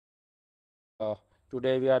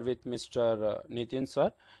Today we are with Mr. Nitin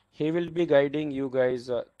sir. He will be guiding you guys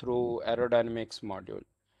through aerodynamics module.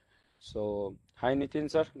 So, hi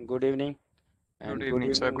Nitin sir, good evening Good and good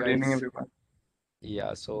evening, sir. evening Good evening, guys. everyone.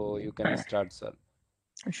 Yeah, so you can start sir.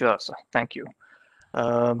 Sure, sir. Thank you.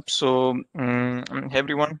 Hey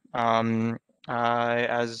everyone.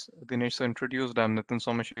 As Dinesh sir introduced, I'm Nitin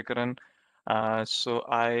Somashekaran.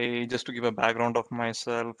 I just to give a background of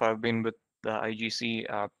myself, I've been with the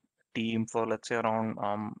IGC team for let's say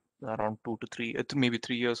around 2 to 3, maybe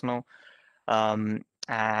 3 years now. And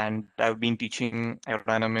I've been teaching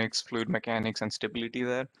aerodynamics, fluid mechanics, and stability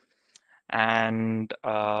there. And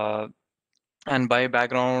by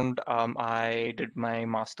background, I did my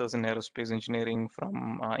master's in aerospace engineering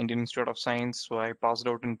from Indian Institute of Science. So I passed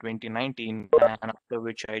out in 2019, and after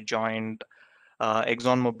which I joined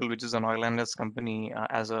ExxonMobil, which is an oil and gas company,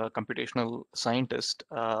 as a computational scientist,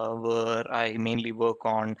 where I mainly work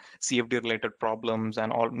on CFD-related problems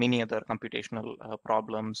and all many other computational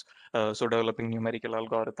problems. So developing numerical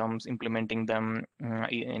algorithms, implementing them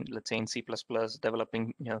in, let's say, in C++,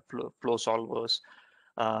 developing flow solvers,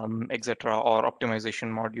 etc., or optimization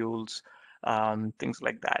modules, things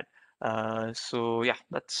like that. Yeah,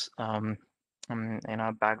 that's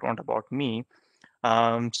background about me.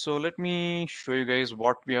 So let me show you guys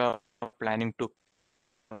what we are planning to.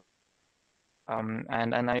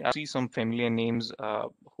 And I see some familiar names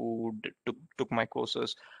who took my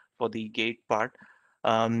courses for the gate part.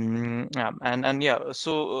 And yeah,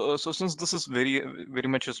 so since this is very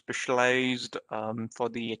much a specialized for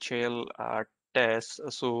the HAL test,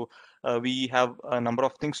 so we have a number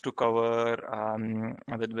of things to cover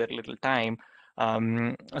with very little time.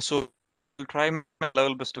 So I'll try my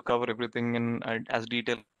level best to cover everything in as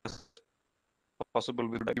detail possible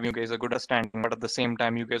with giving you guys a good understanding, but at the same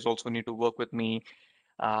time, you guys also need to work with me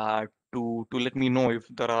to let me know if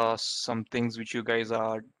there are some things which you guys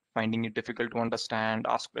are finding it difficult to understand.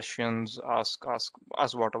 Ask questions, ask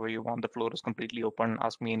whatever you want. The floor is completely open.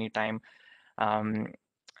 Ask me anytime. Um,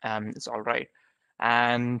 it's all right.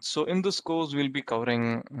 And so in this course, we'll be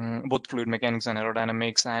covering both fluid mechanics and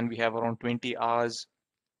aerodynamics, and we have around 20 hours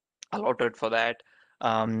allotted for that.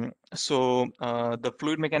 The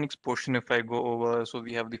fluid mechanics portion, if I go over, so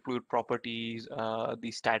we have the fluid properties,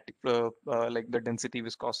 the static, like the density,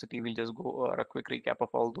 viscosity. We'll just go over a quick recap of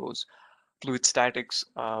all those. Fluid statics,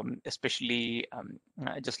 especially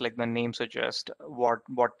just like the name suggests, how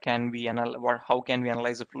can we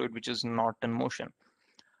analyze a fluid which is not in motion?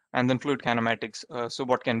 And then fluid kinematics. So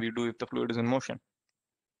what can we do if the fluid is in motion?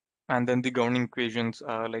 And then the governing equations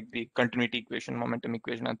like the continuity equation, momentum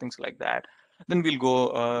equation, and things like that. Then we'll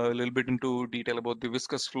go a little bit into detail about the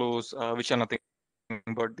viscous flows, which are nothing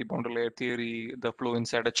but the boundary layer theory, the flow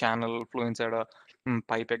inside a channel, flow inside a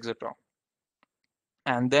pipe, etc.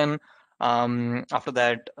 And then after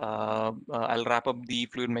that, I'll wrap up the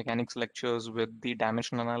fluid mechanics lectures with the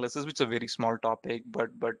dimension analysis, which is a very small topic, but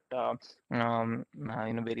very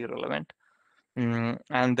relevant.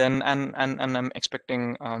 And I'm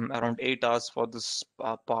expecting around 8 hours for this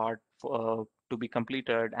part to be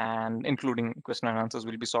completed, and including question and answers.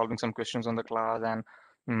 We'll be solving some questions on the class, and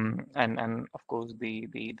of course the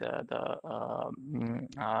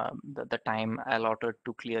time allotted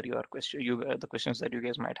to clear your question, the questions that you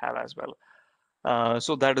guys might have as well.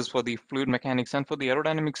 So that is for the fluid mechanics, and for the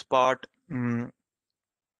aerodynamics part.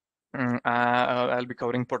 I'll be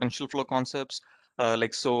covering potential flow concepts,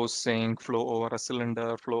 like so saying flow over a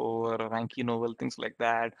cylinder, flow over a Rankine oval, things like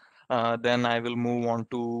that. Then I will move on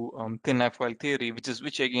to thin airfoil theory,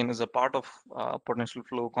 which again is a part of potential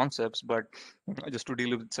flow concepts, but just to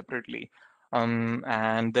deal with it separately.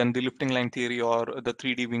 And then the lifting line theory or the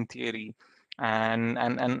 3D wing theory. And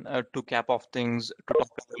to cap off things, to talk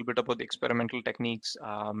a little bit about the experimental techniques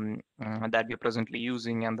that we are presently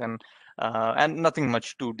using, and nothing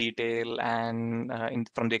much to detail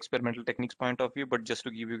from the experimental techniques point of view, but just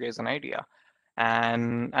to give you guys an idea.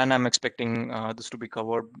 And I'm expecting this to be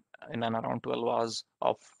covered in and around 12 hours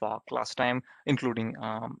of class time, including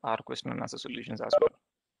our question and answer solutions as well.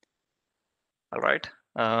 All right.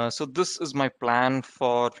 So this is my plan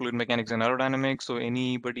for fluid mechanics and aerodynamics. So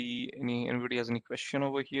anybody has any question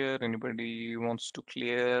over here? Anybody wants to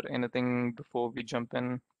clear anything before we jump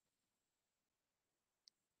in?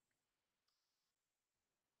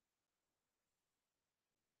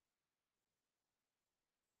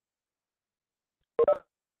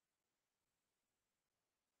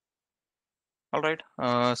 All right.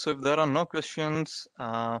 So if there are no questions,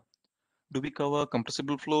 do we cover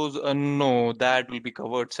compressible flows? No, that will be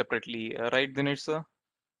covered separately, right, Dinesh sir?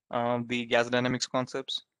 The gas dynamics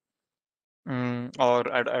concepts.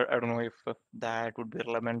 Or I don't know if that would be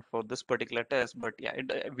relevant for this particular test, but yeah,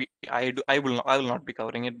 I will not be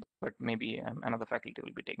covering it, but maybe another faculty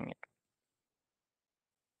will be taking it.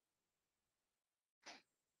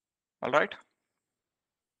 All right.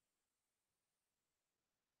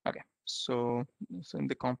 Okay. So in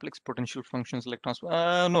the complex potential functions like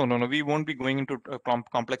no, we won't be going into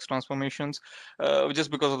complex transformations, just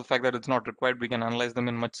because of the fact that it's not required. We can analyze them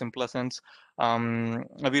in much simpler sense.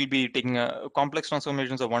 We'll be taking complex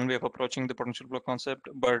transformations are one way of approaching the potential flow concept,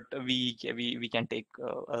 but we can take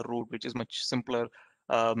a route which is much simpler,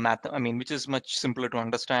 math. I mean, which is much simpler to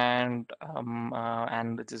understand,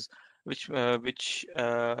 and which is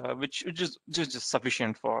just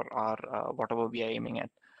sufficient for our whatever we are aiming at.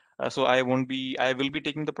 So I will be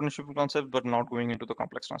taking the potential concept, but not going into the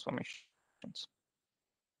complex transformations.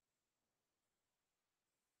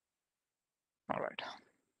 All right.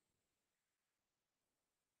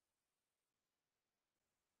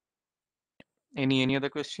 Any other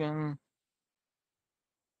question?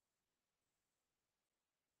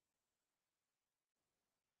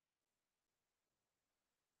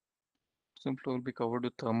 Simple will be covered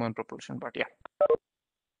with thermo and propulsion, but yeah,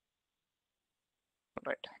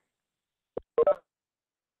 right.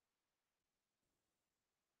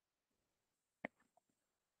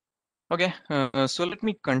 Okay, so let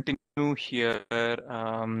me continue here.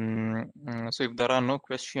 So if there are no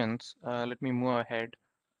questions, let me move ahead.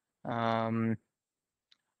 Um,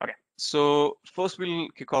 okay, so first we'll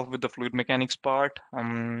kick off with the fluid mechanics part.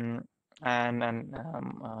 And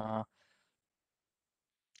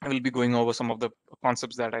I will be going over some of the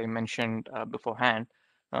concepts that I mentioned beforehand.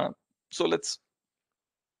 Uh, so let's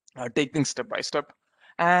take things step by step.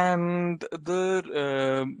 And so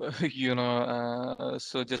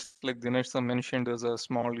just like Dinesh sir mentioned, there's a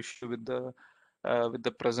small issue with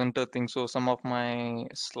the presenter thing. So some of my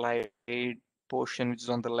slide portion, which is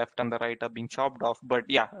on the left and the right, are being chopped off. But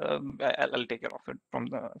yeah, I'll take care of it from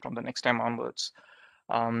the next time onwards.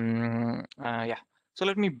 Yeah. So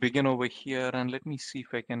let me begin over here and let me see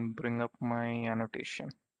if I can bring up my annotation.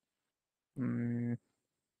 Mm,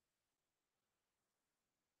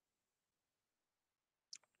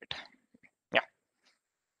 yeah.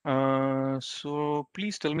 So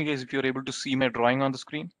please tell me, guys, if you're able to see my drawing on the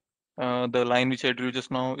screen. The line which I drew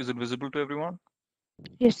just now, is it visible to everyone?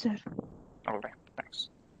 Yes, sir. All right, thanks.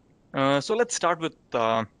 So let's start with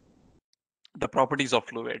the properties of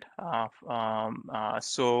fluid.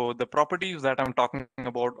 So the properties that I'm talking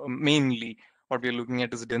about mainly what we're looking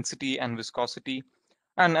at is density and viscosity,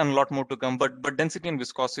 and a lot more to come. But density and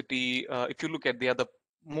viscosity, if you look at, they are the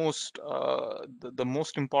the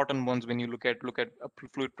most important ones when you look at a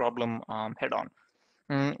fluid problem head on.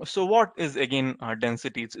 So what is again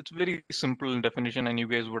density? It's very simple definition, and you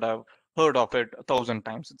guys would have heard of it 1,000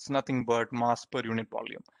 times. It's nothing but mass per unit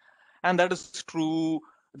volume, and that is true.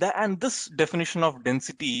 And this definition of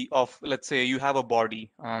density of, let's say you have a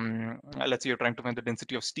body. Let's say you're trying to find the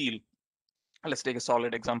density of steel. Let's take a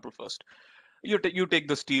solid example first. You take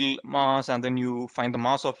the steel mass, and then you find the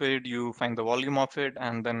mass of it, you find the volume of it,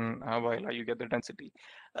 and then voila, you get the density.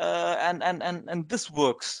 And this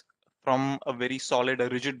works from a very solid, a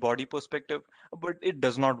rigid body perspective, but it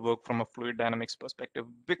does not work from a fluid dynamics perspective,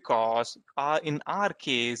 because in our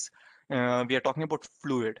case, we are talking about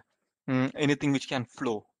fluid. Anything which can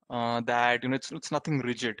flow. That, it's nothing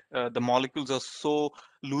rigid. The molecules are so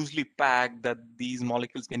loosely packed that these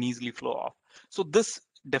molecules can easily flow off. So this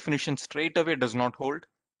definition straight away does not hold,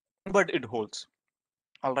 but it holds.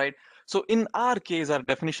 All right. So in our case, our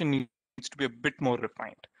definition needs to be a bit more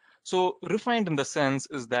refined. So refined in the sense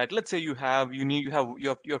is that, let's say you have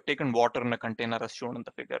taken water in a container as shown in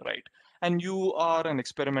the figure, right? And you are an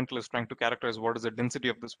experimentalist trying to characterize what is the density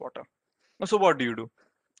of this water. So what do?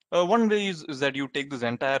 One way is that you take this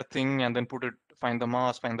entire thing and then find the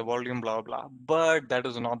mass, find the volume, blah, blah. But that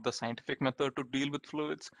is not the scientific method to deal with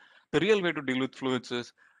fluids. The real way to deal with fluids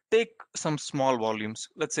is take some small volumes.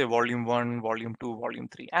 Let's say volume 1, volume 2, volume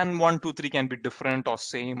 3. And 1, 2, 3 can be different or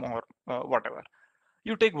same or whatever.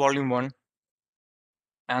 You take volume 1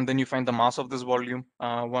 and then you find the mass of this volume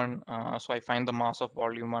 1. So I find the mass of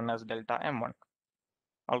volume 1 as delta M1.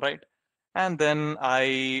 All right. And then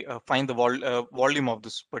I find the volume of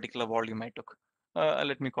this particular volume I took.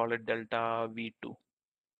 Let me call it delta V2.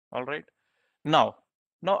 All right. Now,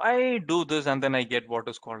 now I do this and then I get what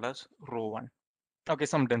is called as rho 1. Okay,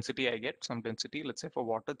 some density I get, some density. Let's say for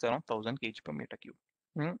water, it's around 1,000 kg per meter cube.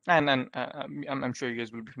 I'm sure you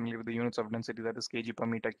guys will be familiar with the units of density, that is kg per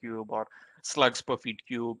meter cube or slugs per feet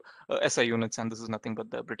cube, SI units, and this is nothing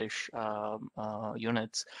but the British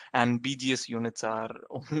units. And BGS units are,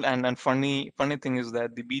 and funny thing is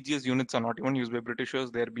that the BGS units are not even used by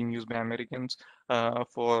Britishers; they're being used by Americans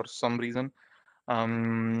for some reason.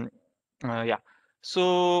 Um, yeah.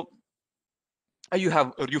 So you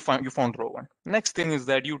found row one. Next thing is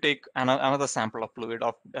that you take another sample of fluid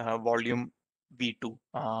of volume V2,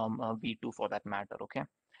 V2 for that matter. Okay.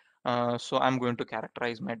 So I'm going to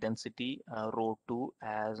characterize my density rho 2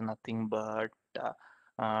 as nothing but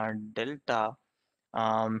delta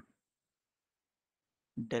um,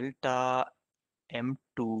 delta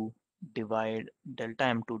m2 delta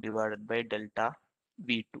m2 divided by delta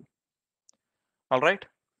v2. All right.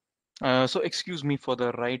 So excuse me for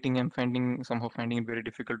the writing. I'm somehow finding it very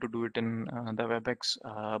difficult to do it in the WebEx.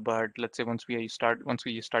 But let's say once we start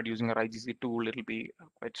using our IGC tool, it'll be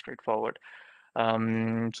quite straightforward.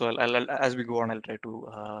 So as we go on, I'll try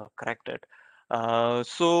to correct it.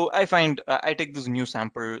 So I take this new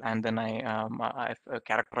sample and then I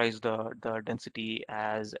characterize the density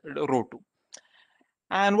as rho 2.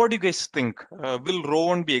 And what do you guys think? Will row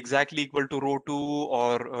 1 be exactly equal to row 2,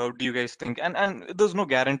 or do you guys think? And there's no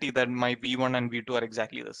guarantee that my V1 and V2 are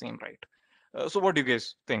exactly the same, right? So what do you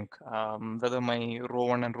guys think? Whether my row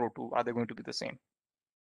 1 and row 2 are they going to be the same?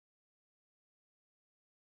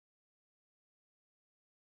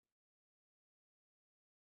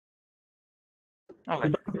 All It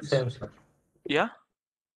right. don't be same, sir. Yeah,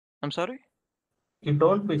 I'm sorry. It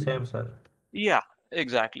don't be same, sir. Yeah,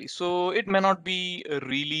 exactly. So it may not be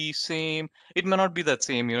really same. It may not be that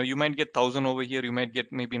same. You might get 1,000 over here. You might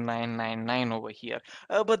get maybe 999 over here.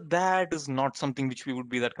 But that is not something which we would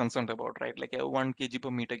be that concerned about, right? Like a 1 kg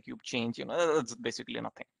per meter cube change, that's basically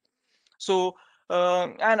nothing. So,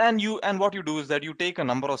 and what you do is that you take a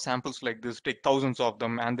number of samples like this, take thousands of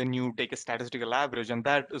them, and then you take a statistical average, and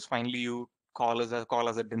that is finally you call as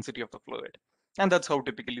a density of the fluid. And that's how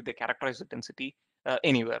typically they characterize the density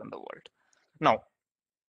anywhere in the world. Now,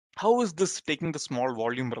 how is this taking the small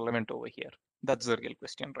volume relevant over here? That's the real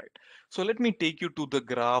question, right? So let me take you to the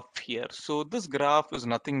graph here. So this graph is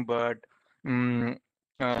nothing but, um,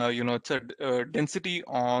 it's a density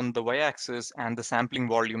on the y-axis and the sampling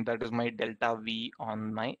volume, that is my delta V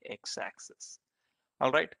on my x-axis.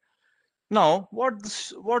 All right. Now, what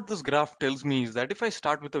this graph tells me is that if I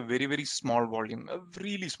start with a very, very small volume, a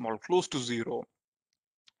really small, close to zero,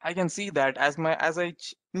 I can see that as I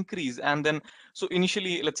increase, and then so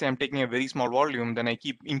initially, let's say I'm taking a very small volume, then I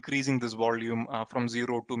keep increasing this volume from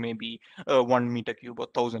 0 to maybe 1 meter cube or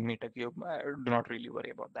 1,000 meter cube. I do not really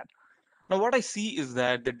worry about that. Now what I see is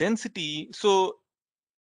that the density. So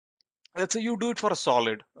let's say you do it for a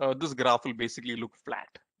solid, this graph will basically look flat,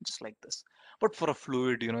 just like this. But for a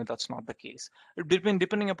fluid, that's not the case.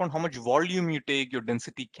 Depending upon how much volume you take, your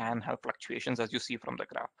density can have fluctuations, as you see from the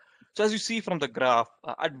graph. So as you see from the graph,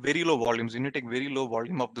 at very low volumes, when you take very low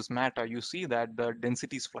volume of this matter, you see that the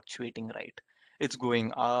density is fluctuating, right? It's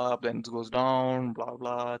going up, then it goes down, blah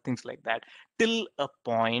blah, things like that, till a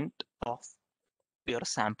point of your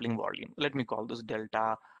sampling volume. Let me call this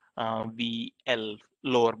delta VL,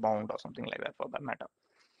 lower bound or something like that for that matter.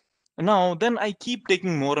 Now, then I keep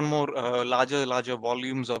taking more and more larger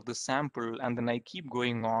volumes of the sample, and then I keep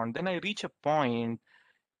going on. Then I reach a point,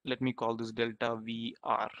 let me call this delta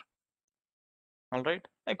VR. All right,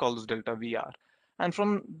 I call this delta VR. And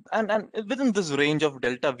and within this range of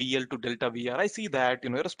delta VL to delta VR, I see that,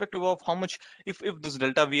 irrespective of how much, if this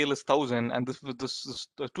delta VL is 1,000 and this is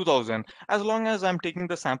 2,000, as long as I'm taking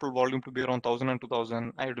the sample volume to be around 1,000 and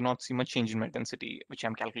 2,000, I do not see much change in my density, which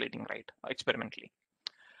I'm calculating right experimentally.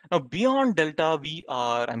 Now beyond delta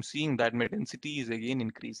VR, I'm seeing that my density is again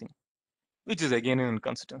increasing, which is again an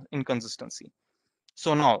inconsistency.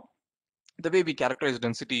 So now the way we characterize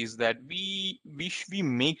density is that we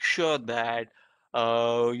make sure that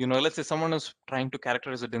let's say someone is trying to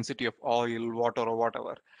characterize the density of oil, water, or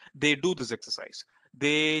whatever. They do this exercise.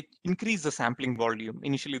 They increase the sampling volume.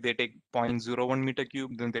 Initially they take 0.01 meter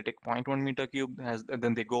cube, then they take zero point 0.1 meter cube,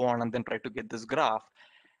 then they go on and then try to get this graph,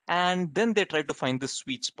 and then they try to find the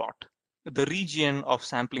sweet spot, the region of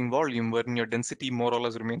sampling volume wherein your density more or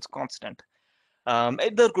less remains constant.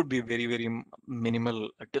 There could be very, very minimal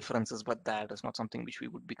differences, but that is not something which we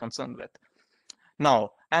would be concerned with.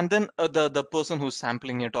 Now, and then the person who's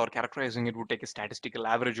sampling it or characterizing it would take a statistical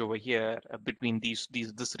average over here between these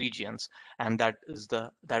this regions, and that is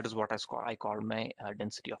what I call my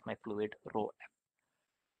density of my fluid rho.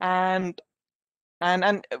 And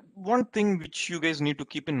one thing which you guys need to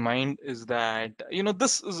keep in mind is that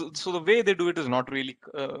this is, so the way they do it is not really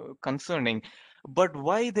concerning. But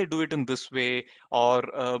why they do it in this way, or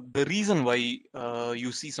the reason why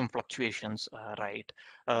you see some fluctuations, right?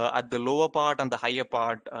 At the lower part and the higher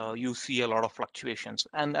part, you see a lot of fluctuations,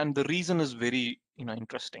 and the reason is very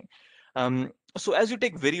interesting. So as you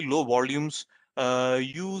take very low volumes,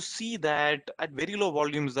 you see that at very low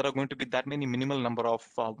volumes there are going to be that many minimal number of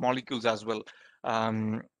molecules as well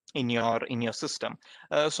um, in your system.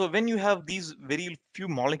 So when you have these very few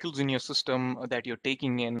molecules in your system that you're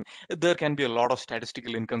taking in, there can be a lot of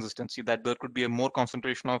statistical inconsistency, that there could be a more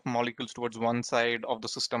concentration of molecules towards one side of the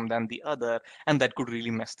system than the other, and that could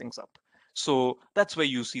really mess things up. So that's why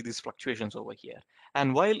you see these fluctuations over here.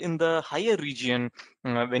 And while in the higher region,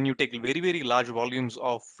 when you take very, very large volumes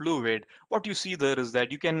of fluid, what you see there is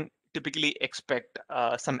that you can typically expect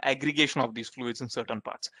some aggregation of these fluids in certain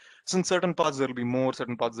parts. So in certain parts there will be more,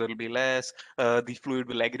 certain parts there will be less. The fluid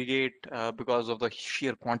will aggregate because of the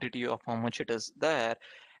sheer quantity of how much it is there,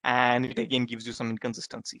 and it again gives you some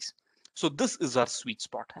inconsistencies. So this is our sweet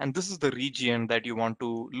spot, and this is the region that you want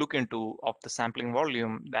to look into of the sampling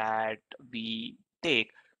volume that we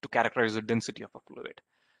take to characterize the density of a fluid.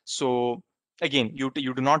 So again, you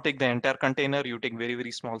do not take the entire container, you take very,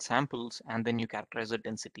 very small samples, and then you characterize the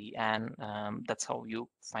density, and that's how you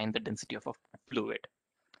find the density of a fluid.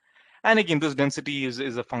 And again, this density is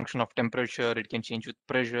a function of temperature. It can change with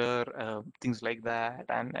pressure, things like that,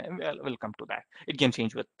 and we'll come to that. It can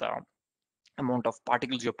change with amount of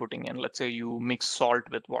particles you're putting in. Let's say you mix salt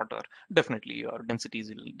with water, definitely your density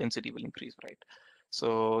will increase, right?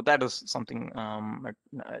 So that is something,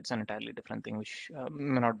 it's an entirely different thing, which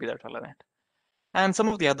may not be that relevant. And some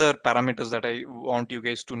of the other parameters that I want you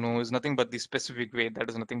guys to know is nothing but the specific weight. That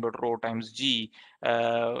is nothing but rho times g,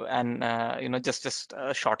 and just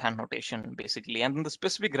a shorthand notation basically. And then the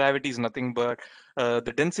specific gravity is nothing but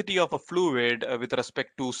the density of a fluid with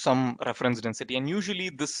respect to some reference density. And usually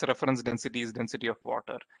this reference density is density of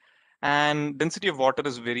water. And density of water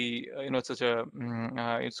is very it's such a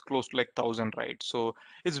it's close to like 1,000, right? So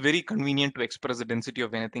it's very convenient to express the density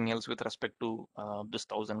of anything else with respect to this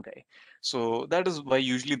 1,000 guy. So that is why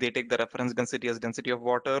usually they take the reference density as density of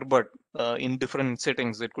water, but in different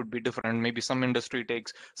settings it could be different. Maybe some industry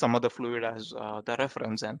takes some other fluid as the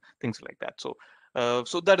reference and things like that. So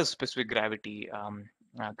that is specific gravity,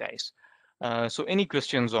 guys. So any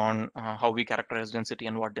questions on how we characterize density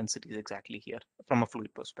and what density is exactly here from a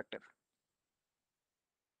fluid perspective?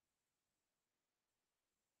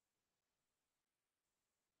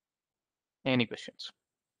 Any questions?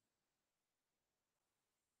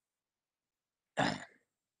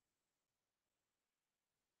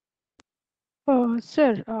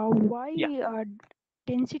 Sir, why Yeah.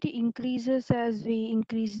 density increases as we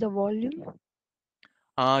increase the volume?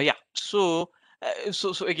 Yeah. So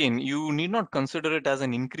again, you need not consider it as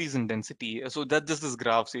an increase in density. So that just this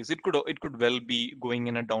graph says it could well be going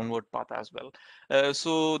in a downward path as well.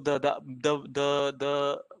 So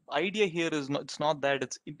the idea here is not, it's not that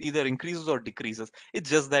it either increases or decreases. It's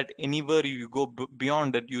just that anywhere you go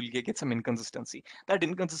beyond it, you'll get some inconsistency. That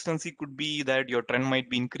inconsistency could be that your trend might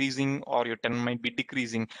be increasing or your trend might be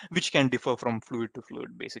decreasing, which can differ from fluid to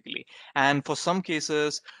fluid basically. And for some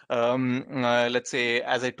cases, let's say,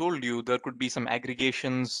 as I told you, there could be some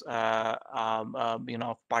aggregations,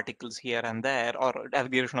 of particles here and there, or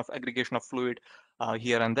aggregation of fluid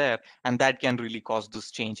here and there, and that can really cause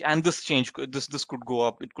this change. And this change, this could go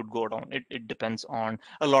up, it could go down. It depends on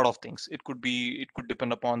a lot of things. It could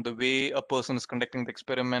depend upon the way a person is conducting the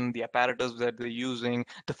experiment, the apparatus that they're using,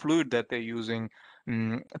 the fluid that they're using,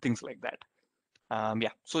 things like that.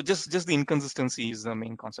 Yeah. So just the inconsistency is the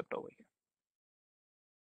main concept over here.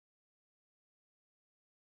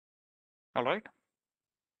 All right.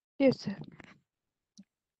 Yes, sir.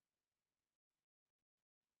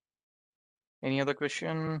 Any other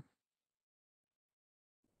question?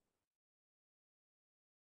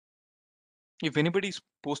 If anybody's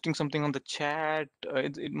posting something on the chat,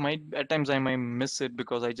 it might at times I might miss it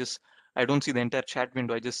because I don't see the entire chat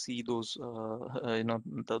window. I just see those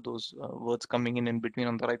those words coming in between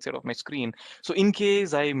on the right side of my screen. So in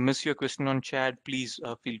case I miss your question on chat, please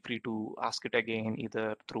feel free to ask it again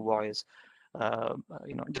either through voice,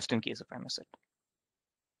 just in case if I miss it.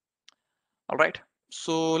 All right.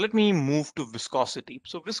 So let me move to viscosity.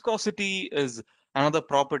 So viscosity is another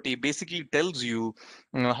property, basically tells you,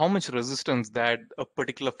 how much resistance that a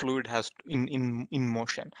particular fluid has in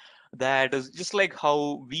motion. That is just like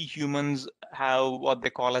how we humans have what they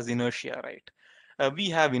call as inertia, right? We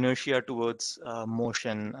have inertia towards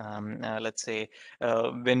motion. Let's say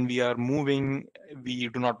when we are moving, we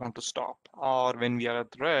do not want to stop, or when we are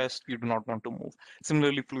at rest, we do not want to move.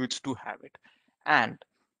 Similarly, fluids do have it. And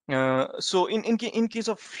So in case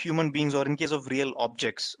of human beings or in case of real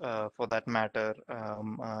objects, for that matter,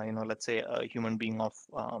 let's say a human being of,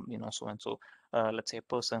 so and so, let's say a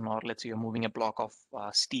person, or let's say you're moving a block of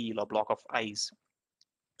steel or block of ice.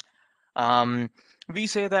 Um, we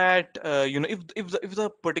say that if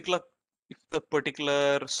the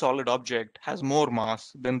particular solid object has more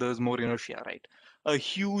mass, then there's more inertia, right? A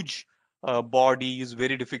huge body is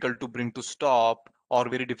very difficult to bring to stop or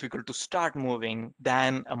very difficult to start moving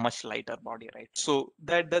than a much lighter body, right? So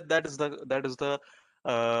that is the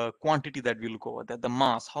quantity that we look over, that the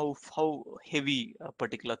mass, how heavy a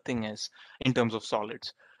particular thing is in terms of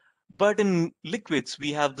solids. But in liquids,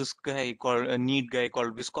 we have this guy called a neat guy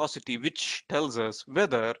called viscosity, which tells us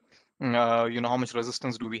whether how much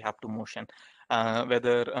resistance do we have to motion,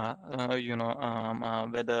 whether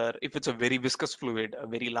if it's a very viscous fluid, a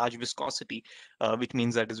very large viscosity, which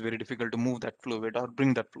means that it's very difficult to move that fluid or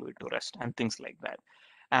bring that fluid to rest and things like that.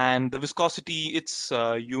 And the viscosity, its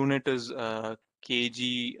unit is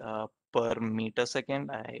kg per meter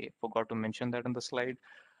second. I forgot to mention that in the slide.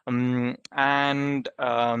 Um, and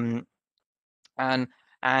um, and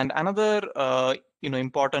and another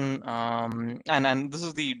important and this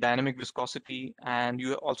is the dynamic viscosity, and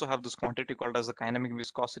you also have this quantity called as the kinematic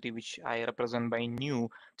viscosity, which I represent by nu,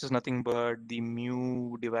 which is nothing but the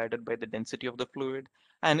mu divided by the density of the fluid,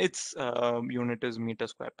 and its unit is meter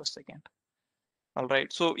square per second. All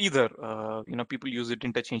right, so either people use it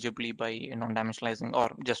interchangeably by non-dimensionalizing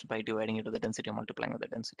or just by dividing it to the density or multiplying with the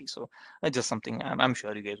density. So just something I'm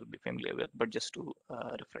sure you guys would be familiar with, but just to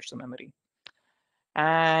refresh the memory.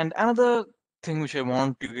 And another thing which I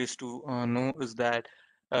want you guys to know is that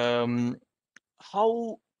um,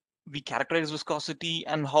 how we characterize viscosity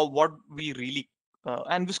and what we really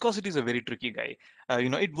and viscosity is a very tricky guy.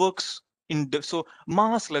 It works so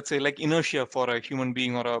mass, let's say like inertia for a human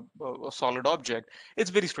being or a solid object, it's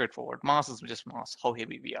very straightforward. Mass is just mass, how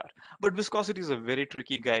heavy we are. But viscosity is a very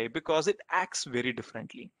tricky guy because it acts very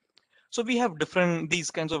differently. So we have these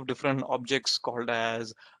kinds of different objects called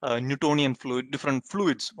as Newtonian fluid, different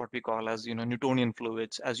fluids, what we call as Newtonian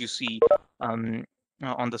fluids, as you see um,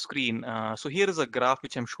 on the screen. So here is a graph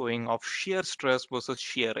which I'm showing of shear stress versus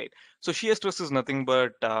shear rate. So shear stress is nothing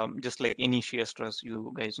but just like any shear stress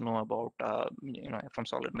you guys know about. From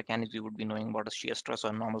solid mechanics, you would be knowing about a shear stress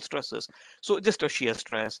or normal stresses. So just a shear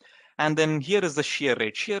stress, and then here is the shear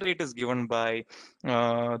rate. Shear rate is given by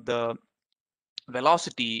the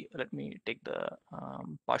velocity. Let me take the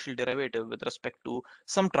partial derivative with respect to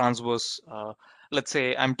some transverse. Let's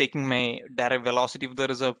say I'm taking my direct velocity. If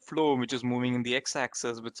there is a flow which is moving in the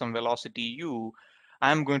x-axis with some velocity u,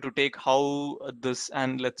 I'm going to take how this,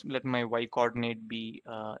 and let my y coordinate be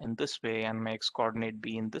in this way and my x coordinate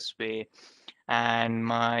be in this way, and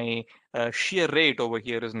my shear rate over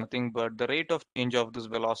here is nothing but the rate of change of this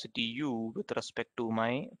velocity u with respect to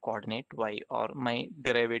my coordinate y, or my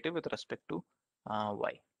derivative with respect to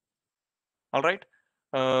y. All right.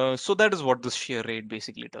 So that is what this shear rate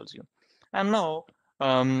basically tells you. And now,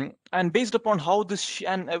 and based upon how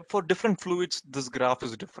and for different fluids, this graph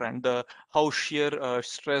is different. The how shear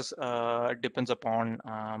stress depends upon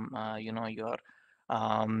um,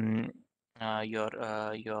 your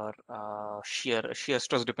shear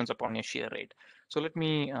stress depends upon your shear rate. So let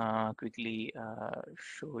me quickly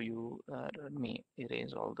show you. Let me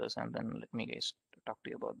erase all this, and then let me guys talk to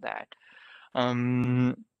you about that.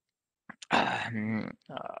 Um,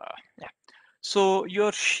 yeah. So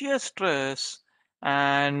your shear stress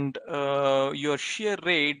and your shear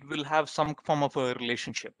rate will have some form of a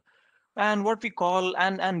relationship. And what we call,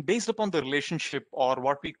 and based upon the relationship, or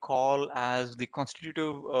what we call as the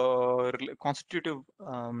constitutive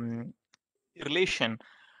relation,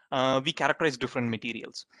 we characterize different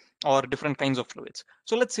materials or different kinds of fluids.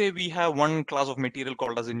 So let's say we have one class of material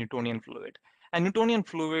called as a Newtonian fluid. And Newtonian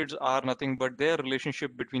fluids are nothing but their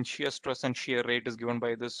relationship between shear stress and shear rate is given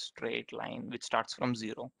by this straight line, which starts from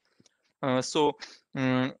zero.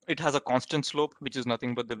 It has a constant slope, which is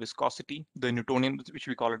nothing but the viscosity, the Newtonian, which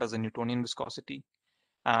we call it as a Newtonian viscosity,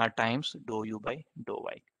 times dou u by dou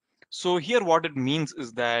y. So here what it means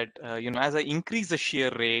is that, as I increase the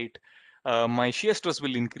shear rate, my shear stress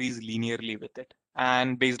will increase linearly with it,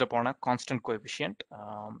 and based upon a constant coefficient,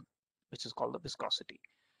 which is called the viscosity.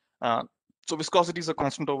 Uh, so viscosity is a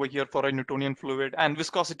constant over here for a Newtonian fluid, and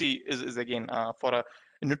viscosity is again for a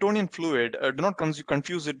Newtonian fluid. Do not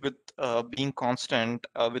confuse it with being constant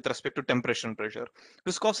with respect to temperature and pressure.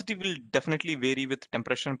 Viscosity will definitely vary with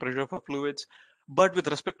temperature and pressure for fluids, but with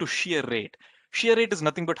respect to shear rate is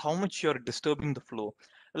nothing but how much you're disturbing the flow.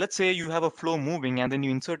 Let's say you have a flow moving and then you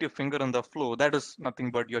insert your finger in the flow. That is nothing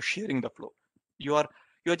but you're shearing the flow. You are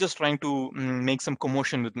you're just trying to make some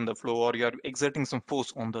commotion within the flow, or you're exerting some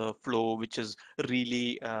force on the flow, which is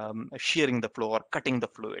really shearing the flow or cutting the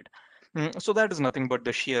fluid. So that is nothing but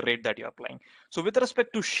the shear rate that you're applying. So with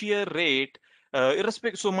respect to shear rate,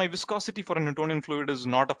 so my viscosity for a Newtonian fluid is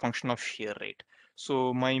not a function of shear rate.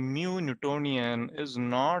 So my mu Newtonian is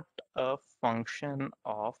not a function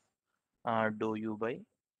of dou u by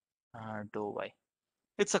dou y.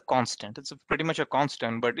 It's a constant. It's pretty much a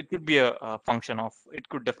constant, but it could be a function of, it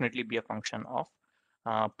could definitely be a function of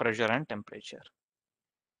pressure and temperature.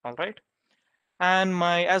 All right. And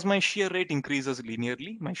as my shear rate increases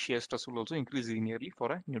linearly, my shear stress will also increase linearly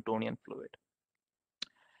for a Newtonian fluid.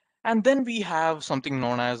 And then we have something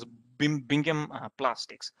known as Bingham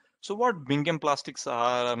plastics. So what Bingham plastics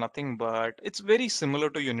are nothing but, it's very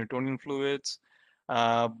similar to your Newtonian fluids,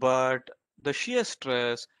 but the shear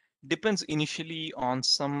stress depends initially on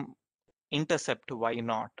some intercept y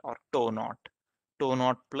naught or tau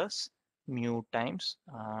naught plus mu times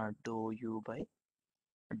dou u by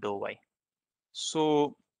dou y.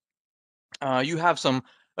 So you have some,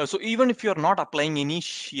 so even if you're not applying any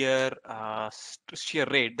shear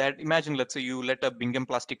rate, that imagine, let's say you let a Bingham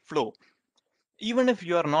plastic flow, even if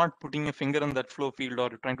you are not putting a finger in that flow field or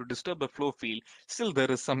trying to disturb the flow field, still there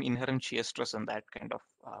is some inherent shear stress in that kind of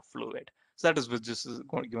fluid. So that is which is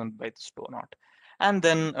given by this tau naught. And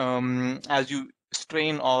then as you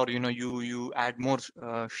strain, or you add more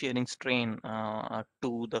shearing strain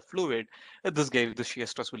to the fluid, the shear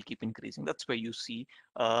stress will keep increasing. That's why you see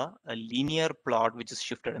a linear plot which is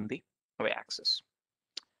shifted in the y-axis.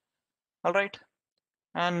 All right.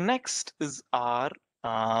 And next is our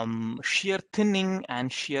shear thinning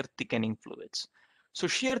and shear thickening fluids. So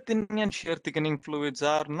shear thinning and shear thickening fluids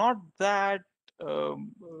are not that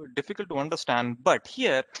difficult to understand, but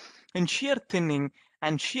here in shear thinning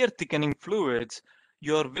and shear thickening fluids,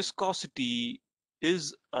 your viscosity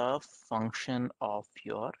is a function of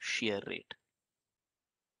your shear rate.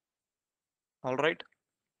 All right.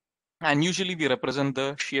 And usually we represent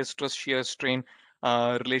the shear stress, shear strain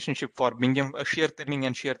relationship for Bingham shear thinning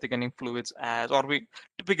and shear thickening fluids as, or we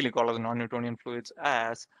typically call as non-Newtonian fluids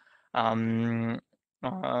as, let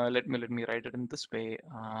me write it in this way.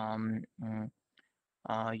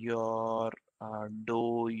 Your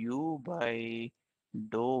dou u by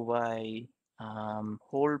dou y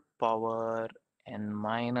whole power n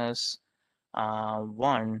minus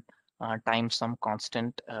 1 times some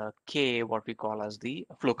constant k, what we call as the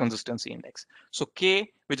flow consistency index. So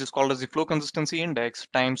k, which is called as the flow consistency index,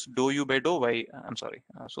 times dou u by dou y. I'm sorry.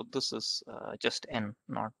 So this is just n,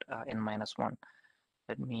 not n minus 1.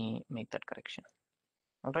 Let me make that correction.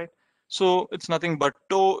 All right. So it's nothing but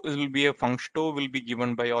tau will be a function. Tau will be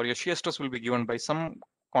given by, or your shear stress will be given by some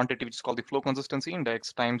quantity which is called the flow consistency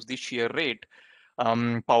index times the shear rate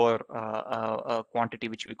power quantity,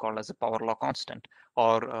 which we call as a power law constant,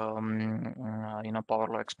 or power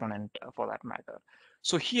law exponent for that matter.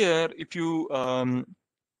 So here, if you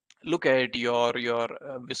look at your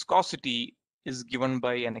viscosity is given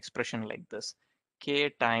by an expression like this: k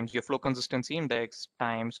times your flow consistency index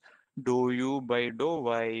times dou u by dou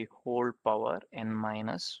y whole power n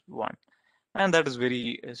minus 1. And that is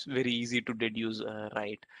very easy to deduce,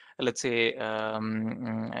 right? Let's say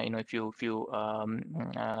if you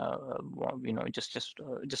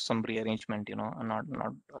just some rearrangement, not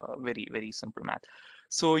very simple math.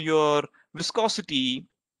 So your viscosity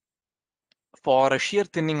for a shear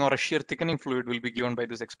thinning or a shear thickening fluid will be given by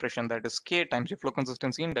this expression, that is k times your flow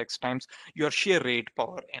consistency index times your shear rate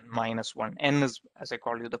power n minus 1. N is, as I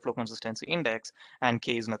called you, the flow consistency index, and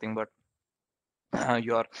k is nothing but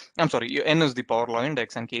your n is the power law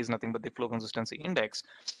index, and k is nothing but the flow consistency index.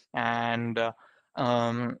 And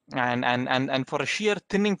and for a shear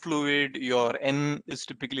thinning fluid, your n is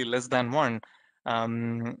typically less than 1.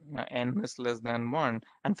 N is less than 1,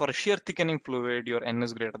 and for a shear thickening fluid, your n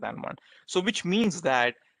is greater than 1. So which means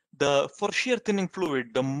that for shear thinning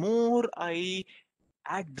fluid, the more I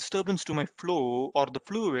add disturbance to my flow or the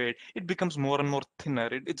fluid, it becomes more and more thinner.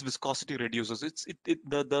 Its viscosity reduces.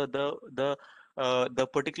 The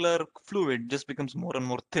particular fluid just becomes more and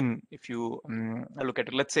more thin. If you look at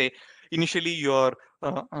it, let's say initially your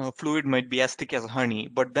fluid might be as thick as honey,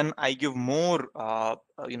 but then I give more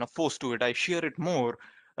force to it. I shear it more.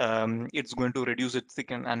 It's going to reduce its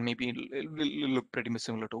thicken, and maybe it'll look pretty much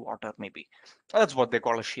similar to water. Maybe that's what they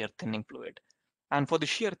call a shear thinning fluid. And for the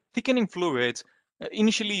shear thickening fluids,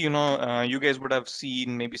 initially, you guys would have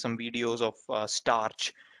seen maybe some videos of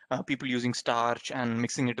starch, people using starch and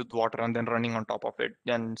mixing it with water and then running on top of it,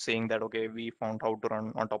 then saying that, okay, we found how to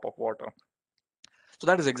run on top of water. So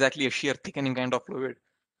that is exactly a shear thickening kind of fluid.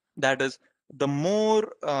 That is, the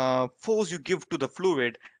more force you give to the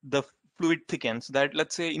fluid, the fluid thickens. That,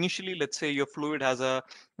 let's say initially, let's say your fluid has a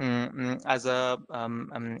as a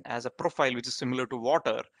profile which is similar to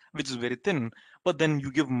water, which is very thin, but then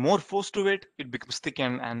you give more force to it, it becomes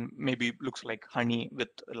thickened and maybe looks like honey with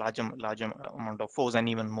large amount of force and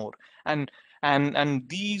even more. And and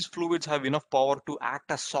these fluids have enough power to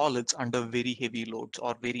act as solids under very heavy loads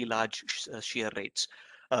or very large shear rates.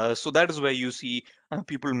 So that is where you see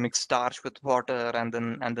people mix starch with water, and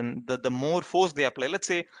then the more force they apply. Let's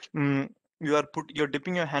say you're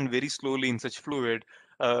dipping your hand very slowly in such fluid.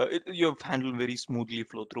 Your hand will very smoothly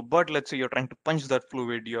flow through. But let's say you're trying to punch that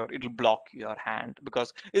fluid, it'll block your hand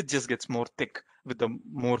because it just gets more thick with the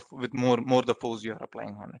more the force you're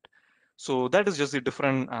applying on it. So that is just a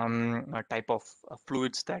different type of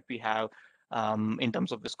fluids that we have in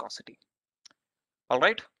terms of viscosity. All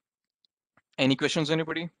right. Any questions,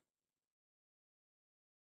 anybody?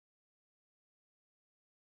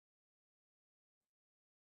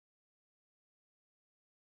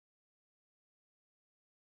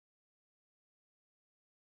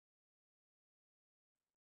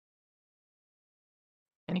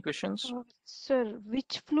 Any questions? Sir,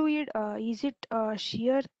 which fluid is it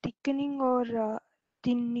shear thickening or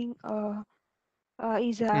thinning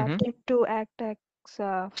is Mm-hmm. tend to act as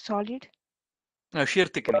solid? Shear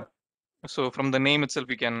thickening. So from the name itself,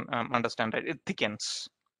 we can understand that it thickens.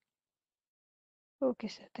 Okay,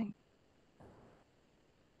 sir. Thank you.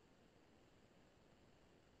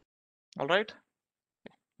 All right.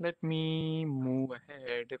 Let me move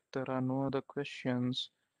ahead if there are no other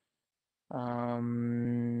questions. Yeah.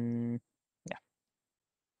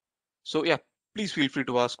 So yeah, please feel free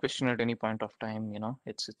to ask question at any point of time.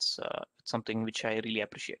 It's something which I really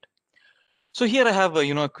appreciate. So here I have a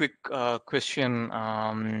a quick question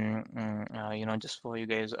just for you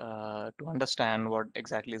guys to understand what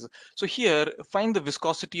exactly is. So here, find the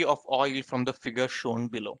viscosity of oil from the figure shown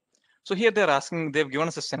below. So here they've given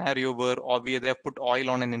us a scenario where they have put oil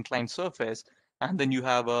on an inclined surface, and then you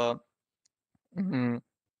have a mhm,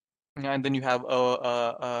 and then you have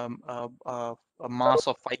a mass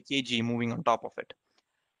of 5 kg moving on top of it,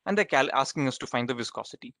 and they're asking us to find the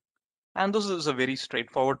viscosity. And this is a very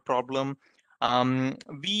straightforward problem.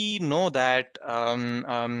 We know that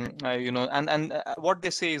what they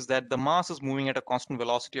say is that the mass is moving at a constant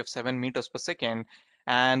velocity of 7 meters per second,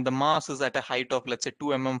 and the mass is at a height of, let's say, 2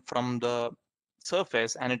 mm from the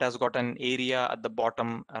surface, and it has got an area at the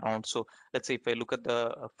bottom around. So let's say if I look at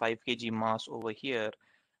the 5 kg mass over here,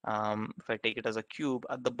 if I take it as a cube,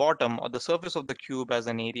 at the bottom or the surface of the cube has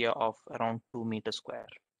an area of around 2 meters square.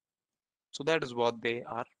 So that is what they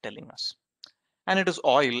are telling us. And it is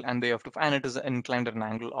oil, and and it is inclined at an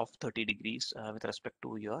angle of 30 degrees with respect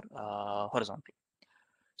to your horizontal.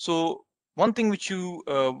 So one thing which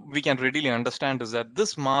we can readily understand is that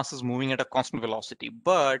this mass is moving at a constant velocity,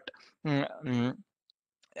 but mm, mm,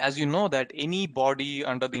 as you know that any body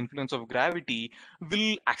under the influence of gravity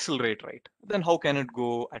will accelerate, right? Then how can it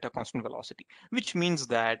go at a constant velocity? Which means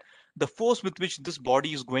that the force with which this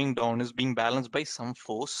body is going down is being balanced by some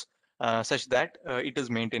force such that it is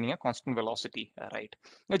maintaining a constant velocity, right?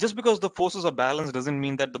 Now, just because the forces are balanced doesn't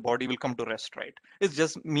mean that the body will come to rest, right? It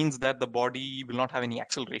just means that the body will not have any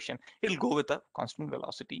acceleration. It'll go with a constant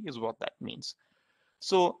velocity is what that means.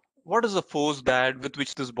 So what is the force that with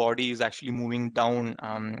which this body is actually moving down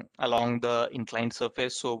along the inclined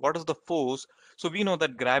surface? So what is the force? So we know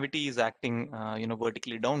that gravity is acting,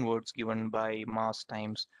 vertically downwards, given by mass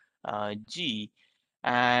times g.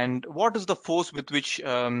 And what is the force with which?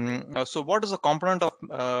 So what is the component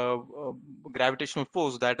of gravitational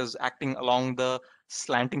force that is acting along the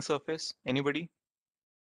slanting surface? Anybody?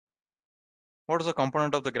 What is the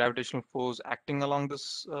component of the gravitational force acting along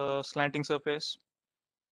this slanting surface?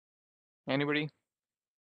 Anybody?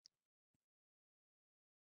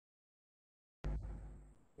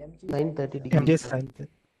 Sine 30 MG degrees. sine.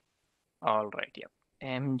 All right, yeah.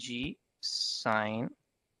 mg sine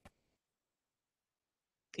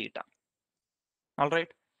theta. All right.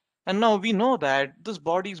 And now we know that this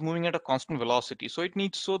body is moving at a constant velocity. So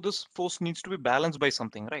this force needs to be balanced by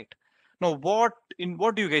something, right? Now, what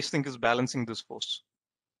do you guys think is balancing this force?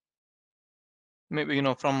 Maybe,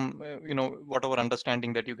 from, whatever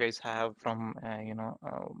understanding that you guys have from, I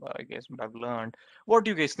guess what I've learned, what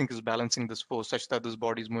do you guys think is balancing this force such that this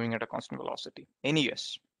body is moving at a constant velocity? Any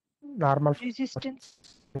guess? Normal Resistance.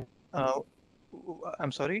 Uh,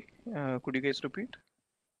 I'm sorry, could you guys repeat?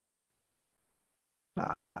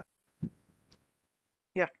 uh,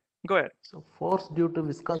 Yeah, go ahead. So force due to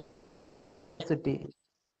viscosity.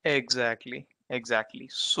 Exactly, exactly.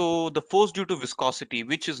 So the force due to viscosity,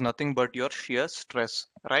 which is nothing but your shear stress,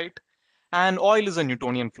 right? And oil is a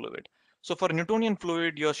Newtonian fluid. So for Newtonian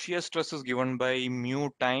fluid, your shear stress is given by mu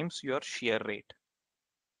times your shear rate,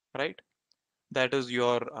 right? That is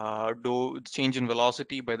your change in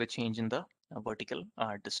velocity by the change in the vertical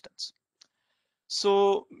distance.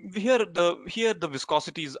 So here the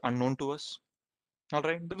viscosity is unknown to us. All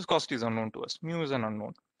right, the viscosity is unknown to us. Mu is an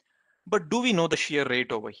unknown. But do we know the shear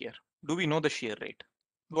rate over here? Do we know the shear rate?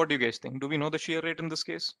 What do you guys think? Do we know the shear rate in this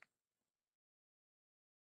case?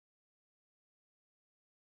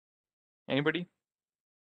 Anybody?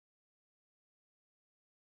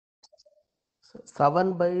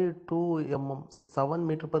 7 by 2 mm, 7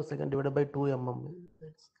 meter per second divided by 2 mm.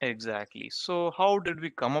 Exactly. So how did we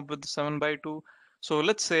come up with the 7 by 2? So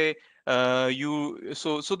let's say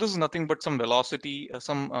so this is nothing but some velocity,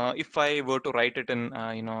 if I were to write it in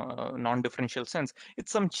non-differential sense,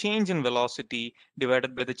 it's some change in velocity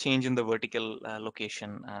divided by the change in the vertical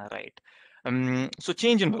location, right? So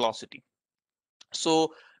change in velocity.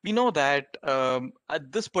 So we know that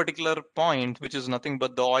at this particular point, which is nothing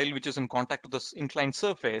but the oil which is in contact with this inclined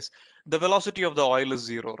surface, the velocity of the oil is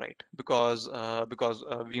zero, right? Because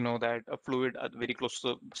we know that a fluid at very close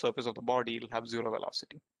to the surface of the body will have zero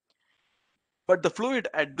velocity. But the fluid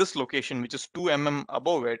at this location, which is 2 mm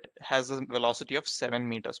above it, has a velocity of 7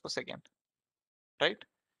 meters per second, right?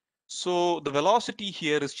 So the velocity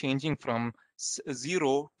here is changing from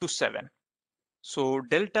 0 to 7. So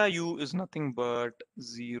delta U is nothing but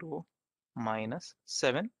 0 minus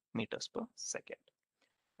 7 meters per second.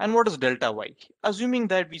 And what is delta Y? Assuming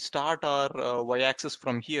that we start our y-axis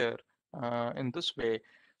from here in this way.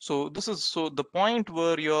 So the point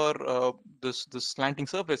where your this slanting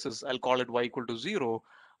surface is, I'll call it y equal to 0,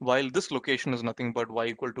 while this location is nothing but y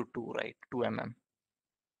equal to 2, right? 2 mm.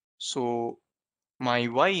 So my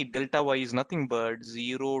delta y is nothing but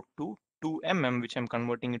 0 to 2 mm, which I'm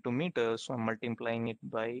converting it to meters. So I'm multiplying it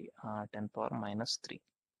by 10 power minus 3.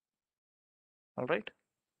 All right.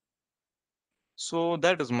 So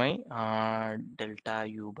that is my delta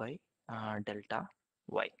u by delta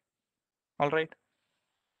y. All right.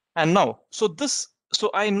 And now,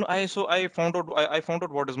 I found out I found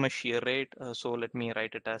out what is my shear rate. So let me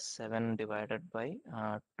write it as 7 divided by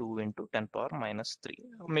 2 into 10 power minus 3.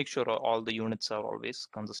 Make sure all the units are always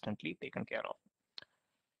consistently taken care of.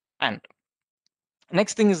 And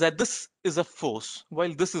next thing is that this is a force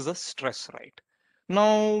while this is a stress, right?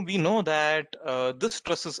 Now we know that this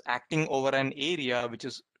stress is acting over an area which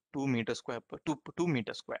is 2 meter square per 2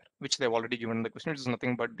 meter square, which they've already given in the question, which is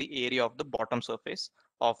nothing but the area of the bottom surface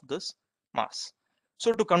of this mass.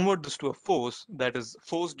 So to convert this to a force, that is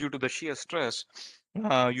force due to the shear stress,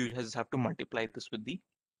 you just have to multiply this with the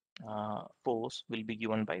force will be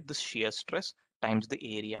given by this shear stress times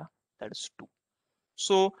the area, that is 2.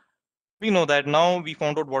 So we know that now we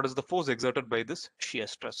found out what is the force exerted by this shear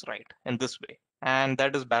stress, right? In this way. And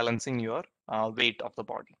that is balancing your weight of the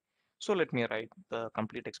body. So let me write the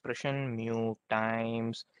complete expression, mu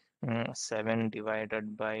times 7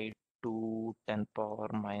 divided by 2 10 power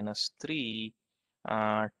minus 3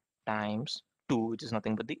 times 2, which is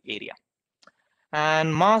nothing but the area.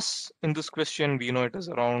 And mass in this question, we know it is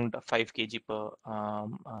around 5 kg per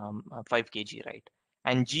 5 kg, right?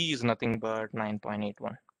 And g is nothing but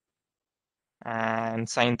 9.81. And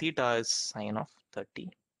sine theta is sine of 30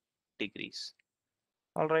 degrees.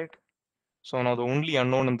 All right. So now the only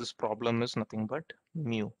unknown in this problem is nothing but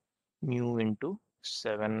mu into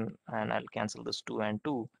 7, and I'll cancel this 2 and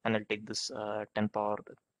 2, and I'll take this 10 power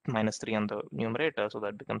minus 3 on the numerator, so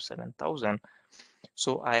that becomes 7,000.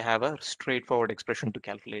 So I have a straightforward expression to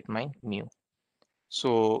calculate my mu.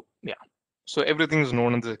 So yeah, so everything is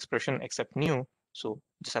known in this expression except mu. So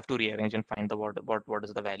just have to rearrange and find the what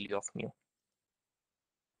is the value of mu.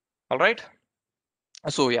 All right.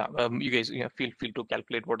 So yeah, you guys feel to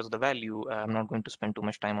calculate what is the value. I'm not going to spend too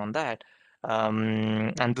much time on that.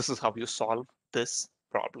 And this is how you solve this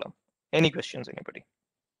problem. Any questions, anybody?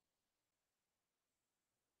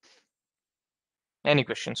 Any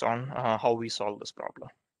questions on how we solve this problem?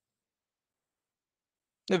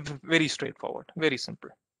 Very straightforward, very simple.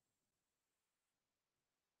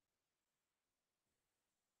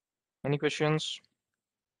 Any questions?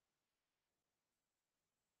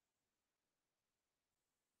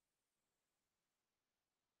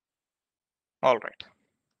 All right.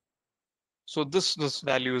 So this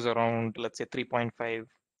value is around, let's say 3.5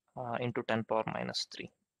 into 10 power minus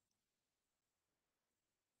 3.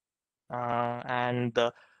 And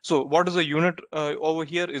so what is the unit over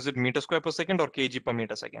here? Is it meter square per second or kg per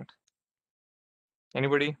meter second?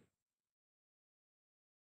 Anybody?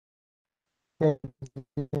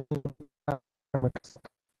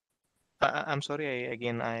 I'm sorry, I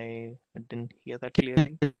didn't hear that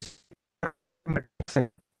clearly.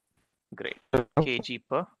 Great. Kg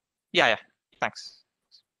per, yeah, thanks.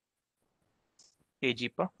 Kg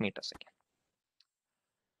per meter second.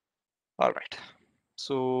 All right.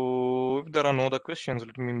 So if there are no other questions,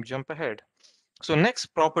 let me jump ahead. So next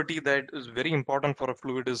property that is very important for a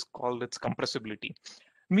fluid is called its compressibility.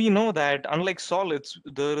 We know that unlike solids,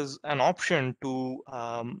 there is an option to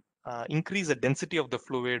increase the density of the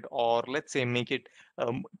fluid, or let's say make it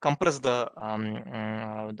compress the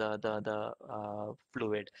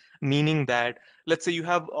fluid. Meaning that let's say you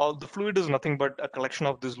have all the fluid is nothing but a collection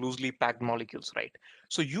of these loosely packed molecules, right?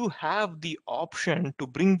 So you have the option to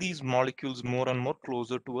bring these molecules more and more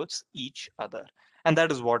closer towards each other. And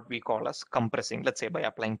that is what we call as compressing, let's say by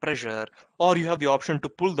applying pressure, or you have the option to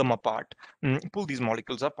pull them apart, pull these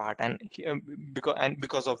molecules apart, and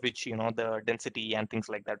because of which the density and things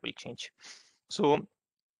like that will change. So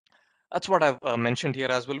that's what I've mentioned here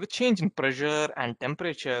as well. With change in pressure and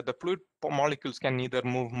temperature, the fluid molecules can either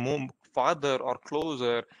move farther or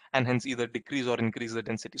closer, and hence either decrease or increase the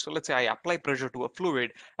density. So let's say I apply pressure to a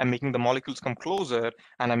fluid, I'm making the molecules come closer,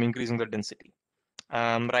 and I'm increasing the density.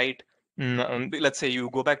 Right? Let's say you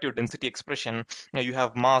go back to your density expression, you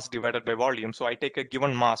have mass divided by volume. So I take a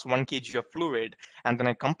given mass, 1 kg of fluid, and then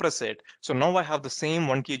I compress it. So now I have the same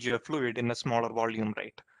 1 kg of fluid in a smaller volume,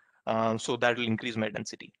 right? So that will increase my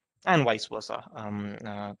density, and vice versa,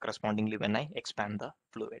 correspondingly when I expand the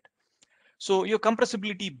fluid. So your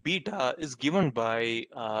compressibility beta is given by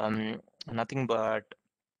nothing but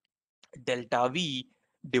delta V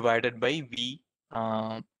divided by V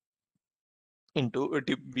V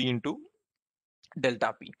into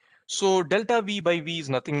delta P. So delta V by V is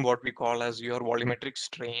nothing what we call as your volumetric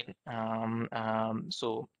strain.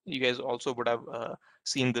 So you guys also would have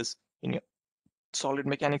seen this in your solid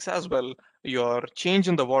mechanics as well. Your change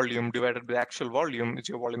in the volume divided by the actual volume is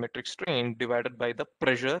your volumetric strain divided by the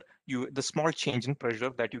pressure, the small change in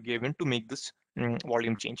pressure that you gave in to make this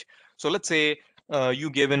volume change. So let's say you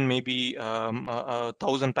gave in maybe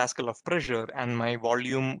 1,000 pascal of pressure and my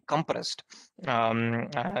volume compressed,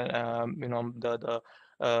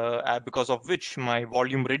 because of which my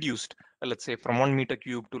volume reduced, let's say from 1 meter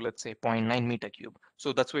cube to let's say 0.9 meter cube.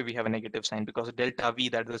 So that's why we have a negative sign, because delta V,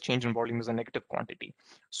 that is the change in volume, is a negative quantity.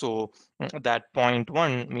 So that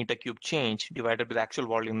 0.1 meter cube change divided by the actual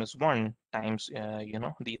volume is 1 times the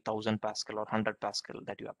 1,000 pascal or 100 pascal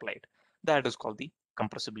that you applied. That is called the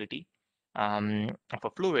compressibility of a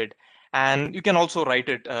fluid. And you can also write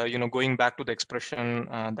it, going back to the expression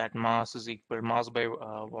that mass by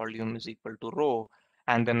volume is equal to rho.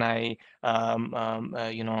 And then I I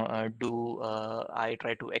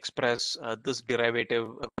try to express this derivative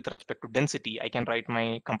with respect to density. I can write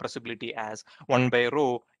my compressibility as 1 by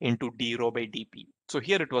rho into d rho by dp. So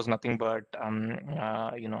here it was nothing but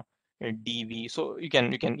dv. So you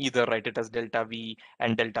can either write it as delta v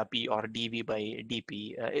and delta p, or dv by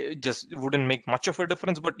dp. It just wouldn't make much of a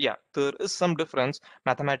difference, but yeah, there is some difference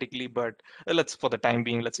mathematically, but for the time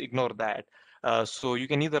being, let's ignore that. So you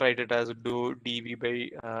can either write it as dv by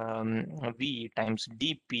v times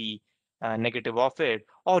dp, negative of it,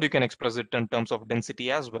 or you can express it in terms of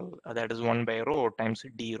density as well. That is 1 by rho times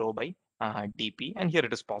d rho by dp. And here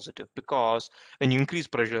it is positive, because when you increase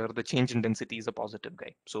pressure, the change in density is a positive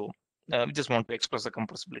guy. So we just want to express the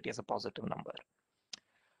compressibility as a positive number.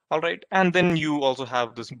 All right, and then you also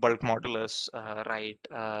have this bulk modulus, right?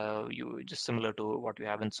 You just similar to what you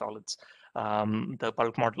have in solids. The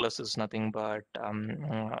bulk modulus is nothing but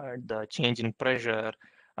the change in pressure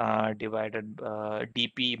divided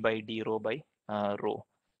dp by d rho by rho.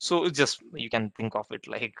 So it's just, you can think of it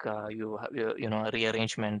like you have a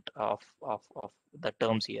rearrangement of the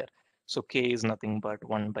terms here. So k is nothing but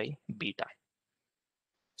 1 by beta.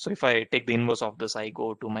 So if I take the inverse of this, I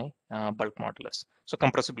go to my bulk modulus. So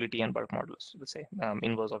compressibility and bulk modulus, let's say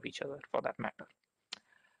inverse of each other for that matter.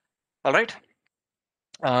 All right.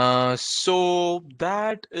 So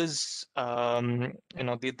that is,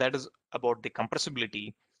 that is about the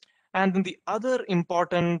compressibility. And then the other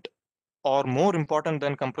important, or more important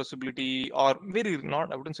than compressibility, or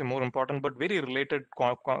I wouldn't say more important, but very related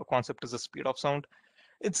concept, is the speed of sound.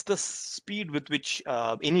 It's the speed with which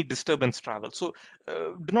any disturbance travels. So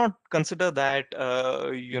do not consider that,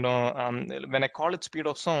 when I call it speed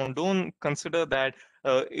of sound, don't consider that,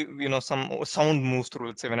 some sound moves through.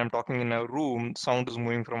 Let's say when I'm talking in a room, sound is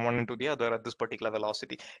moving from one into the other at this particular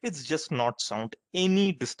velocity. It's just not sound,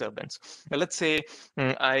 any disturbance. Let's say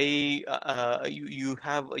you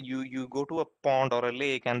go to a pond or a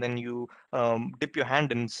lake, and then you dip your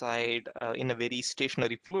hand inside in a very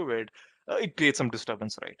stationary fluid. It creates some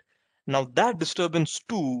disturbance, right? Now that disturbance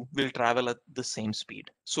too will travel at the same speed.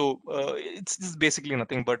 So it's this is basically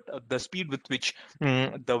nothing but the speed with which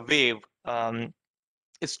the wave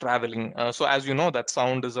is traveling. So as you know, that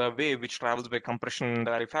sound is a wave which travels by compression and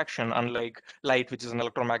rarefaction, unlike light, which is an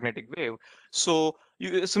electromagnetic wave. So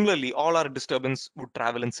similarly, all our disturbance would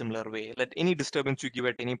travel in similar way. Let any disturbance you give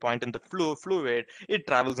at any point in the fluid, it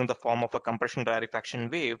travels in the form of a compression rarefaction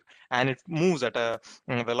wave, and it moves at a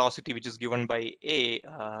velocity which is given by a,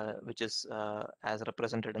 which is as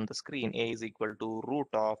represented in the screen. A is equal to root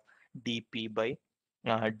of dp by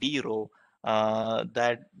d rho.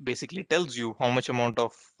 That basically tells you how much amount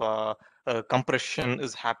of compression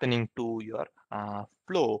is happening to your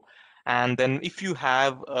flow. And then if you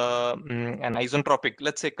have an isentropic,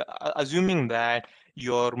 let's say, assuming that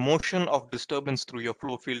your motion of disturbance through your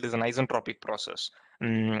flow field is an isentropic process,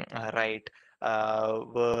 right?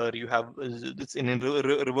 Where you have it's an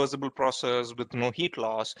reversible process with no heat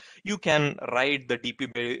loss, you can write the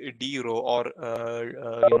dp by d rho,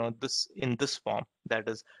 or this in this form, that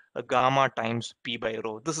is gamma times p by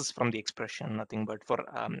rho. This is from the expression, nothing but for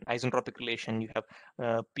isentropic relation, you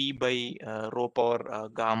have p by rho power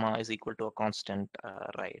gamma is equal to a constant,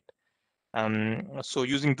 right? So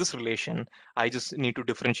using this relation, I just need to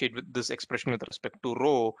differentiate with this expression with respect to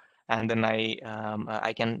rho, and then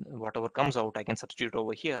I can, whatever comes out, I can substitute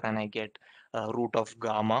over here, and I get root of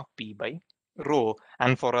gamma p by rho.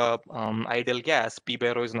 And for a ideal gas, p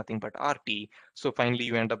by rho is nothing but RT. So finally,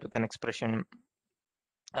 you end up with an expression.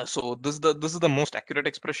 So this is the most accurate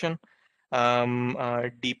expression,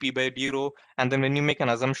 dp by d rho. And then when you make an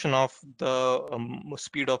assumption of the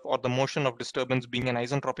speed of, or the motion of disturbance being an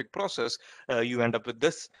isentropic process, you end up with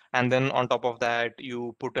this. And then on top of that,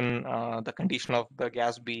 you put in the condition of the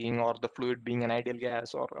gas being, or the fluid being, an ideal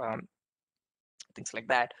gas, or things like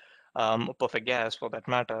that. A perfect gas for that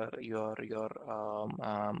matter, your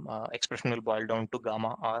expression will boil down to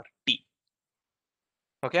gamma RT.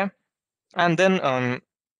 Okay, and then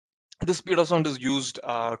the speed of sound is used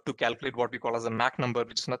to calculate what we call as a Mach number,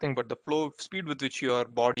 which is nothing but the flow speed with which your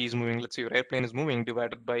body is moving. Let's say your airplane is moving,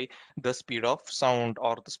 divided by the speed of sound,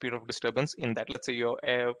 or the speed of disturbance in that. Let's say your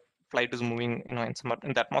air flight is moving, in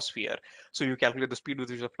the atmosphere. So you calculate the speed with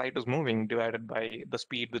which the flight is moving, divided by the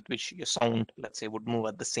speed with which your sound, let's say, would move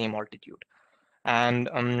at the same altitude. And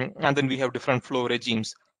then we have different flow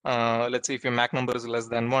regimes. Let's say if your Mach number is less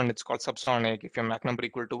than 1, it's called subsonic. If your Mach number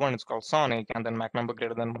equal to 1, it's called sonic. And then Mach number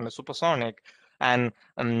greater than 1 is supersonic. And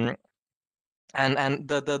um, and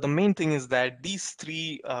the main thing is that these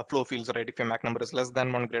three flow fields, right? If your Mach number is less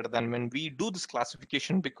than 1, greater than, when we do this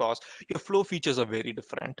classification, because your flow features are very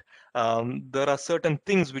different. There are certain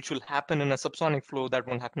things which will happen in a subsonic flow that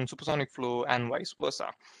won't happen in supersonic flow, and vice versa.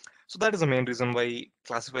 So that is the main reason why we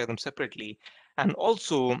classify them separately. And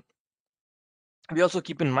also, we also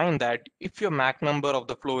keep in mind that if your Mach number of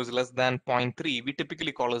the flow is less than 0.3, we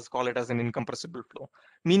typically call it as an incompressible flow,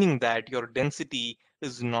 meaning that your density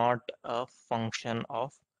is not a function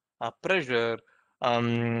of pressure,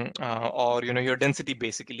 or your density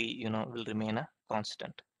basically will remain a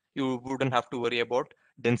constant. You wouldn't have to worry about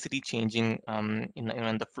density changing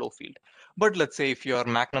in the flow field. But let's say if your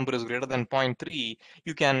Mach number is greater than 0.3,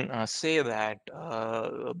 you can say that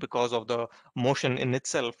because of the motion in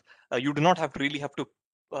itself, you do not really have to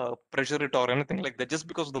pressure it or anything like that. Just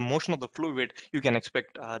because of the motion of the fluid, you can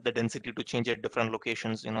expect the density to change at different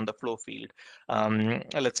locations in on the flow field.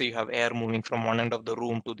 Let's say you have air moving from one end of the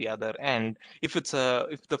room to the other end. If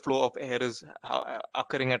the flow of air is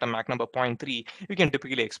occurring at a Mach number 0.3, you can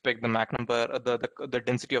typically expect the Mach number, the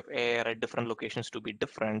density of air at different locations to be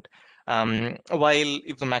different. While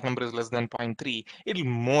if the Mach number is less than 0.3, it'll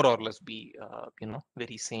more or less be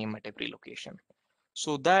very same at every location.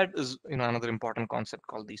 So that is another important concept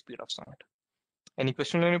called the speed of sound. Any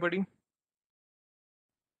question, anybody?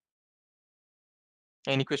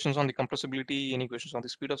 Any questions on the compressibility? Any questions on the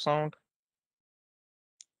speed of sound?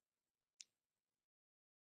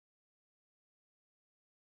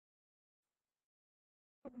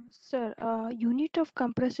 Sir, unit of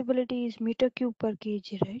compressibility is meter cube per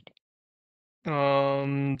kg, right?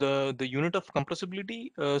 The unit of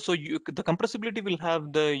compressibility. So the compressibility will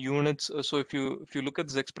have the units. So if you look at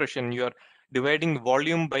this expression, you are dividing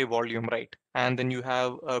volume by volume, right? And then you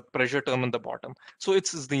have a pressure term in the bottom. So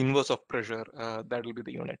it's the inverse of pressure. That will be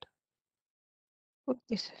the unit.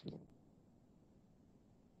 Okay, sir.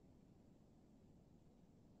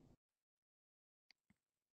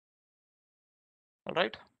 All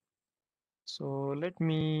right. So let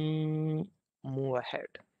me move ahead.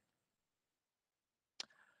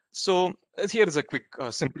 So here is a quick,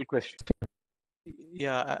 simple question.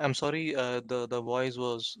 Yeah, I'm sorry, the voice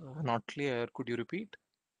was not clear. Could you repeat?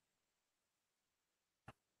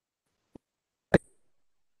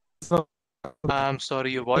 I'm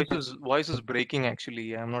sorry, your voice is breaking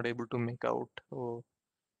actually. I'm not able to make out. Oh,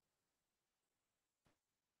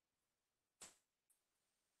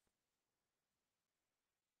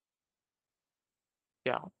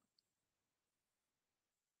 yeah.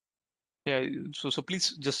 Yeah, so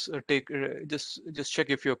please just just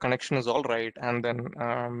check if your connection is all right, and then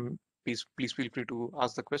please feel free to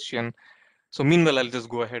ask the question. So meanwhile, I'll just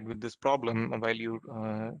go ahead with this problem while you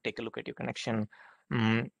take a look at your connection.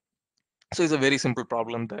 Mm, so it's a very simple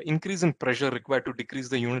problem. The increase in pressure required to decrease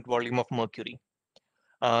the unit volume of mercury.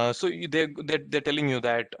 So they're telling you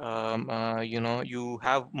that you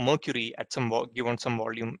have mercury at given some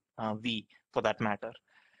volume V for that matter.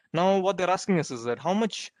 Now, what they're asking us is that how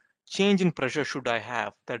much change in pressure should I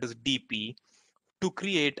have, that is dP, to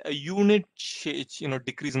create a unit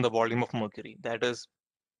decrease in the volume of mercury. That is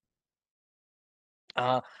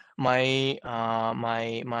uh, my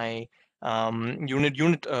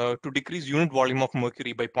unit to decrease unit volume of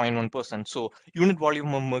mercury by 0.1%. So unit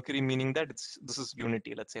volume of mercury meaning that this is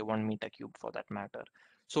unity, let's say 1 meter cube for that matter.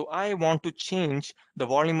 So I want to change the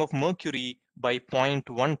volume of mercury by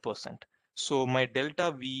 0.1%. So my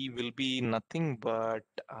delta V will be nothing but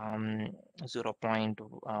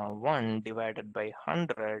 0.1 divided by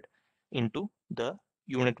 100 into the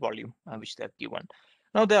unit volume which they have given.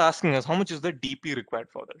 Now they're asking us how much is the dP required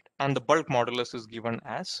for that, and the bulk modulus is given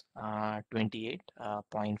as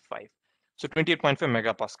 28.5. So 28.5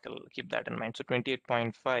 megapascal. Keep that in mind. So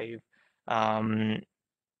 28.5 um,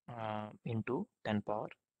 into 10 power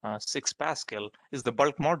 6 Pascal is the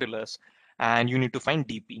bulk modulus, and you need to find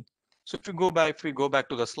dP. So if we go back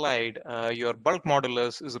to the slide, your bulk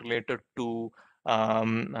modulus is related to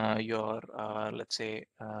your let's say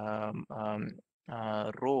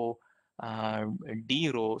rho d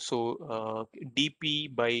rho. So dP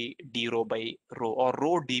by d rho by rho, or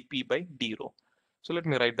rho dP by d rho. So let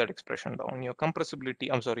me write that expression down. Your compressibility,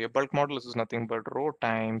 I'm sorry, your bulk modulus is nothing but rho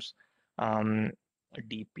times um,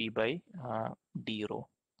 dP by d rho.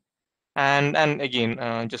 And again,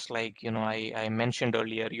 just like I mentioned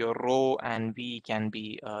earlier, your rho and V can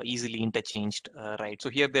be easily interchanged, right? So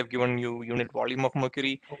here they've given you unit volume of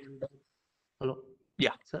mercury. Hello.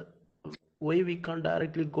 Yeah. Sir, why we can't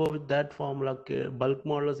directly go with that formula? Bulk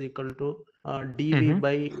modulus equal to dV Mm-hmm.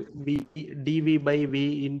 by V, dV by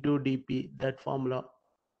V into dP. That formula.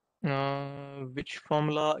 Which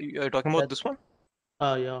formula? You're talking about That this one?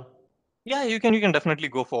 yeah. Yeah, you can definitely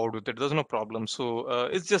go forward with it. There's no problem. So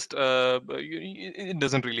it's just it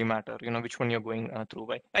doesn't really matter, which one you're going through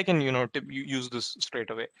by. I can use this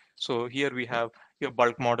straight away. So here we have your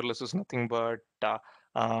bulk modulus is nothing but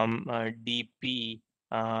dP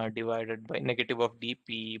divided by negative of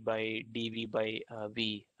dP by dV by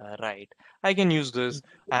V, right? I can use this,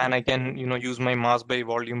 and I can use my mass by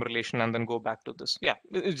volume relation and then go back to this. Yeah,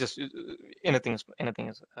 it's just anything is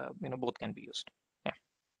both can be used. Yeah.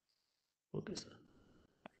 Okay, sir.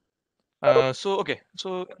 So okay,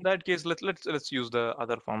 so in that case, let's use the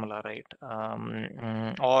other formula, right?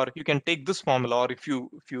 Or you can take this formula, or if you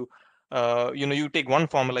take one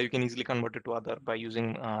formula, you can easily convert it to other by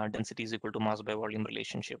using density is equal to mass by volume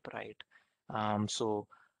relationship, right? So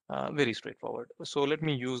very straightforward. So let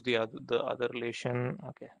me use the other relation.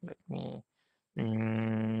 Okay, let me.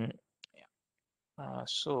 Mm,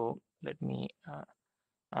 so let me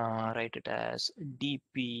write it as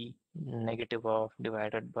dP negative of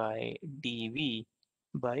divided by dV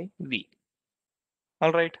by V.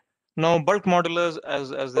 All right. Now bulk modulus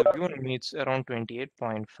as they've given me, it's around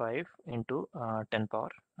 28.5 into 10 power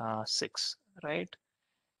 6, right?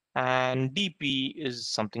 And dP is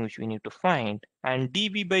something which we need to find, and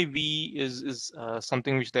dV by V is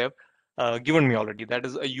something which they have given me already. That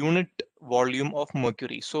is a unit volume of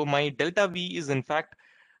mercury. So my delta V is in fact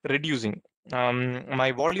reducing.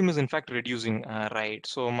 My volume is in fact reducing, right?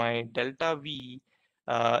 So my delta V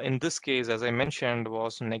in this case, as I mentioned,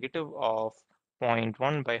 was negative of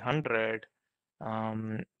 0.1 by 100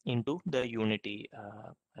 into the unity,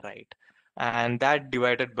 right? And that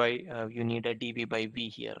divided by you need a dV by V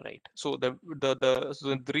here, right? So the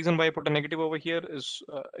reason why I put a negative over here is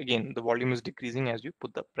again the volume is decreasing as you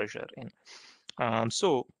put the pressure in.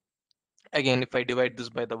 So again, if I divide this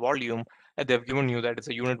by the volume, they've given you that it's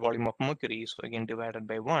a unit volume of mercury. So again, divided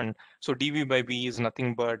by 1. So dV by V is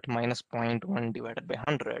nothing but minus 0.1 divided by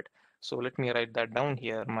 100. So let me write that down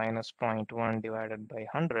here, minus 0.1 divided by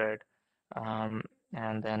 100.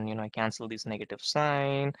 And then, I cancel this negative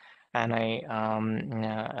sign, and I,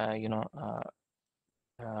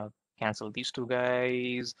 cancel these two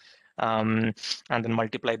guys, and then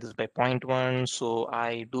multiply this by 0.1. So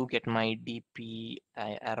I do get my dP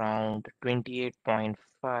around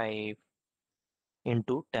 28.5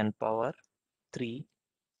 into 10 power 3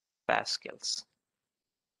 pascals.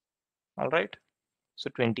 All right. So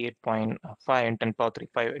 28.5 into 10 power 3,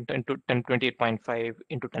 5 into 10, 28.5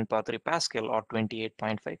 into 10 power 3 Pascal or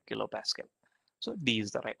 28.5 kilopascal. So D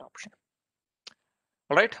is the right option.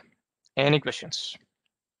 All right. Any questions?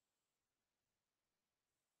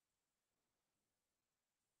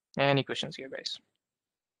 Any questions here, guys?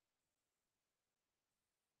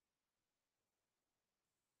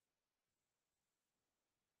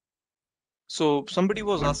 So somebody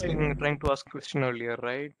was asking, trying to ask a question earlier,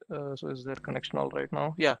 right? So is there connection all right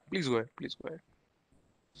now? Yeah, please go ahead. Please go ahead.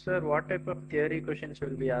 Sir, what type of theory questions will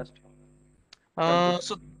be asked from this?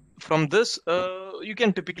 So from this, you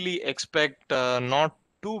can typically expect not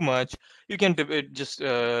too much. You can just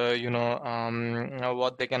what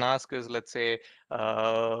they can ask is, let's say,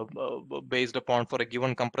 based upon for a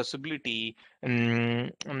given compressibility,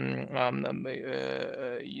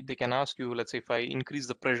 they can ask you, let's say, if I increase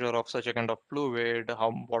the pressure of such a kind of fluid,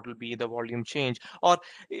 what will be the volume change? Or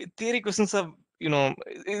theory questions are,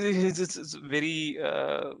 it's very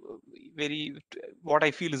very what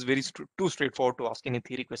I feel is very too straightforward to ask any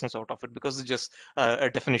theory questions out of it, because it's just a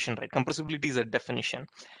definition, right? Compressibility is a definition.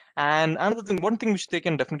 And another thing, one thing which they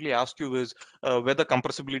can definitely ask you is whether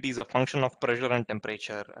compressibility is a function of pressure and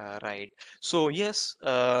temperature, right? So yes,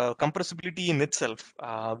 compressibility in itself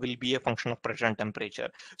will be a function of pressure and temperature.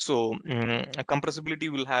 So compressibility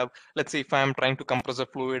will have, let's say, if I'm trying to compress a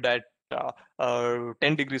fluid at 10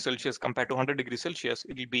 degrees Celsius compared to 100 degrees Celsius,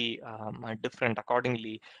 it will be different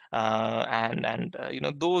accordingly.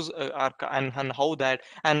 Those are and how that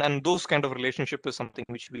and those kind of relationship is something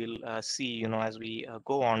which we'll see, as we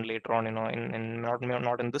go on later on, in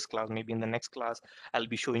not in this class, maybe in the next class. I'll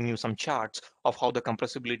be showing you some charts of how the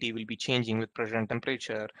compressibility will be changing with pressure and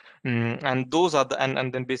temperature. And those are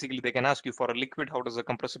and then basically they can ask you, for a liquid, how does the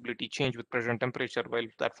compressibility change with pressure and temperature, while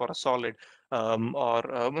that for a solid, while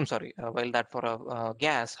that for a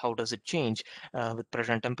gas, how does it change with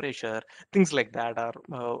pressure and temperature? Things like that are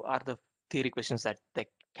the theory questions that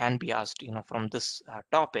can be asked, from this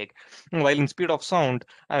topic. While in speed of sound,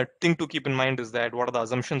 a thing to keep in mind is that what are the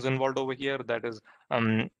assumptions involved over here? That is,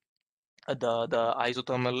 the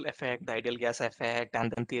isothermal effect, the ideal gas effect,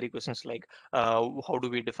 and then theory questions like how do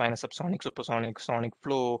we define a subsonic, supersonic, sonic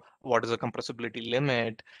flow? What is a compressibility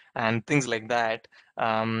limit, and things like that.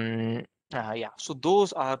 Yeah, so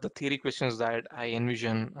those are the theory questions that I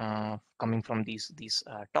envision coming from these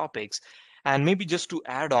topics. And maybe just to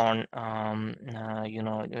add on,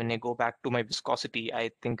 when I go back to my viscosity,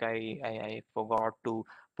 I think I forgot to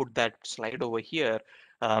put that slide over here.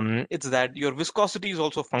 It's that your viscosity is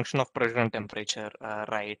also a function of pressure and temperature,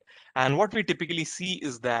 right? And what we typically see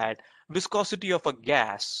is that viscosity of a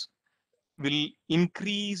gas will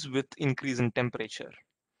increase with increase in temperature,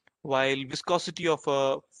 while viscosity of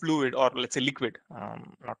a fluid, or let's say liquid,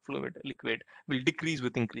 not fluid, liquid, will decrease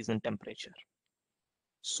with increase in temperature.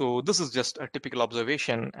 So this is just a typical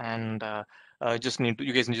observation, and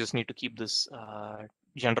you guys just need to keep this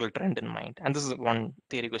general trend in mind. And this is one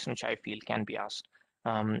theory question which I feel can be asked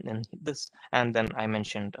in this. And then I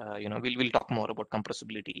mentioned, we'll talk more about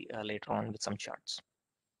compressibility later on with some charts.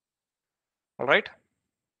 All right.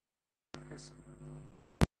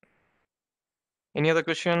 Any other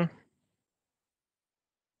question?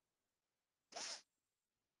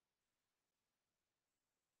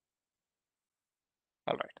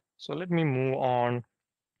 All right. So let me move on.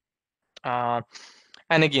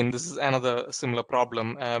 And again, this is another similar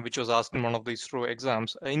problem which was asked in one of the ISRO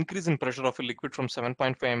exams. Increase in pressure of a liquid from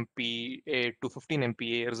 7.5 MPa to 15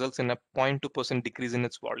 MPa results in a 0.2% decrease in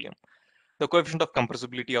its volume. The coefficient of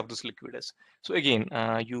compressibility of this liquid is. So again,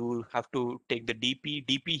 you have to take the dP.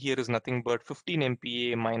 dP here is nothing but 15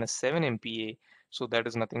 MPa minus 7 MPa. So that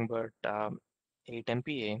is nothing but 8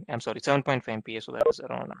 MPa. I'm sorry, 7.5 MPa. So that is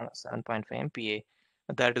around 7.5 MPa.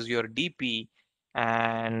 That is your dP.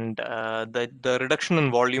 And the reduction in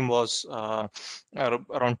volume was around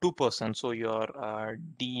 2%. So your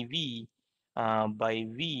dV by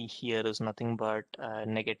V here is nothing but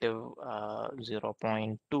negative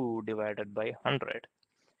 0.2 divided by 100.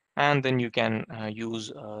 And then you can use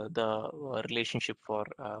the relationship for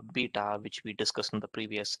beta, which we discussed in the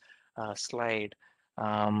previous slide.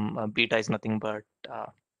 Beta is nothing but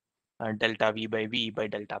delta V by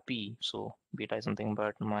delta P. So beta is nothing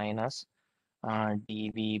but minus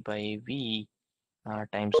dV by V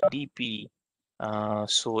times dP.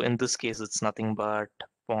 So in this case, it's nothing but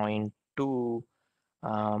 0.2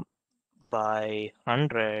 by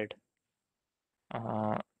 100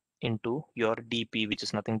 into your dP, which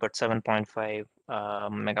is nothing but 7.5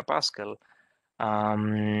 megapascal.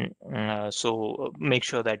 So make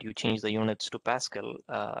sure that you change the units to Pascal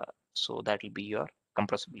So that will be your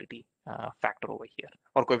compressibility factor over here,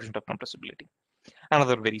 or coefficient of compressibility.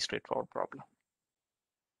 Another very straightforward problem.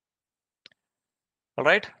 All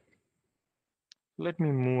right, let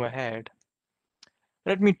me move ahead.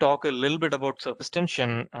 Let me talk a little bit about surface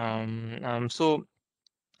tension. So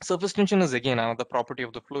surface tension is again another property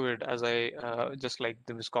of the fluid, as I just like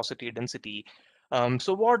the viscosity, density.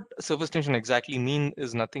 So what surface tension exactly mean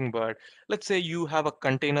is nothing but, let's say you have a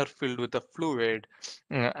container filled with a fluid,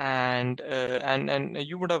 and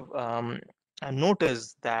you would have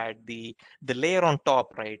noticed that the layer on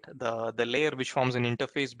top, right, the layer which forms an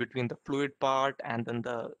interface between the fluid part and then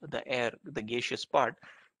the air, the gaseous part,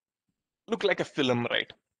 look like a film,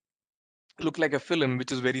 right? Look like a film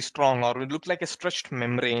which is very strong, or it look like a stretched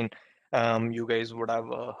membrane. You guys would have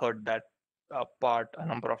heard that part a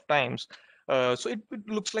number of times. So it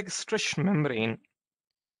looks like a stretched membrane.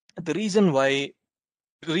 The reason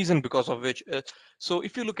because of which so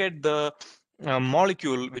if you look at the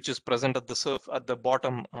molecule which is present at the at the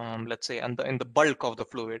bottom, let's say, and in the bulk of the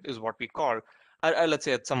fluid is what we call, let's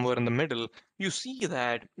say at somewhere in the middle, you see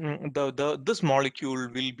that the this molecule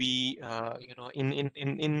will be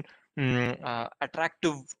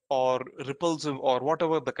attractive or repulsive or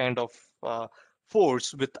whatever the kind of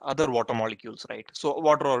force with other water molecules, right? So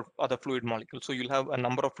water or other fluid molecules, so you'll have a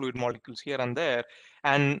number of fluid molecules here and there,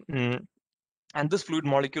 and and this fluid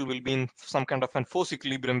molecule will be in some kind of an force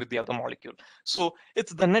equilibrium with the other molecule. So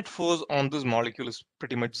it's the net force on this molecule is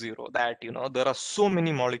pretty much zero. That, there are so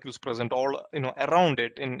many molecules present all, around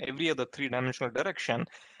it in every other three-dimensional direction,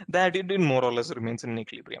 that it more or less remains in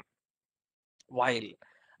equilibrium. While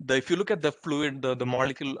if you look at the fluid, the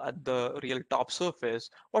molecule at the real top surface,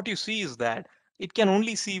 what you see is that it can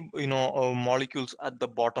only see, molecules at the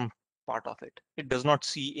bottom part of it. It does not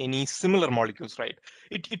see any similar molecules, right?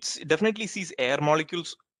 It definitely sees air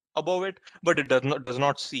molecules above it, but it does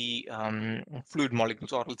not see fluid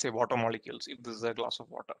molecules, or let's say water molecules, if this is a glass of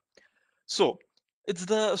water. So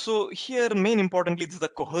so here, main importantly, it's the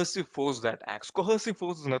coercive force that acts. Coercive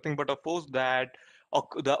force is nothing but a force that,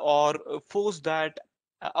 or a force that,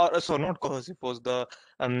 or so not coercive force, the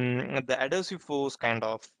adhesive force kind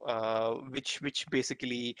of, which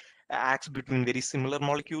basically acts between very similar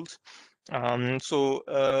molecules.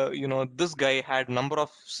 This guy had number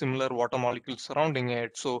of similar water molecules surrounding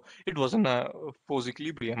it, so it was in a force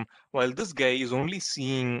equilibrium, while this guy is only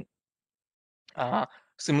seeing uh,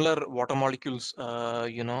 similar water molecules,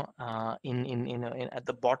 at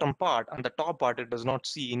the bottom part. And the top part, it does not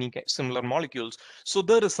see any similar molecules. So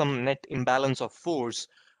there is some net imbalance of force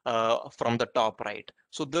from the top, right?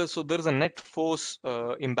 So there is a net force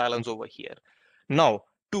imbalance over here. Now,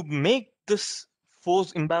 to make this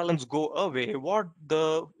force imbalance go away, what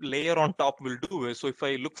the layer on top will do is, so if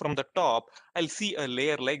I look from the top, I'll see a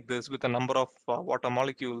layer like this with a number of water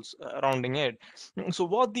molecules surrounding it. So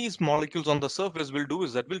what these molecules on the surface will do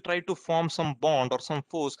is that we'll try to form some bond or some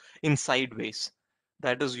force in sideways.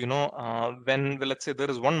 That is, when, well, let's say there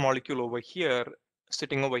is one molecule over here,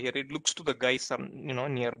 sitting over here, it looks to the guy some,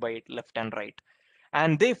 nearby it, left and right,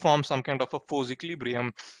 and they form some kind of a force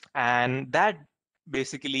equilibrium, and that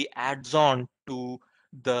basically adds on to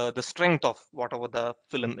the strength of whatever the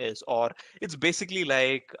film is. Or it's basically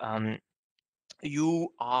like,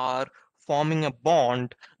 you are forming a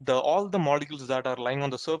bond. All the molecules that are lying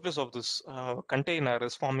on the surface of this container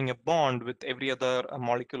is forming a bond with every other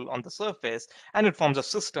molecule on the surface, and it forms a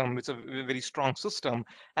system. It's a very strong system,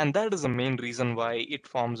 and that is the main reason why it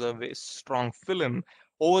forms a very strong film,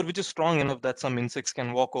 over which is strong enough that some insects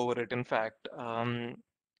can walk over it, in fact.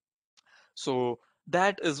 So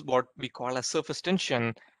that is what we call a surface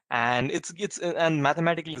tension, and and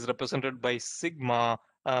mathematically is represented by sigma,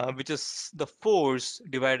 which is the force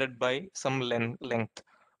divided by some length.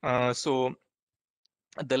 So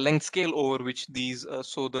the length scale over which these,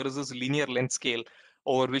 so there is this linear length scale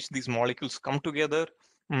over which these molecules come together.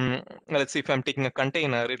 Let's say if I'm taking a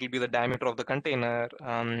container, it will be the diameter of the container,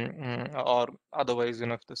 or otherwise,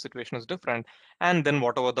 if the situation is different, and then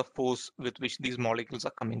whatever the force with which these molecules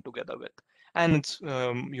are coming together with, and its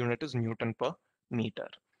unit is Newton per meter.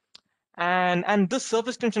 And this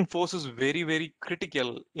surface tension force is very, very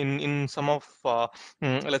critical in some of,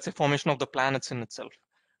 let's say, formation of the planets in itself.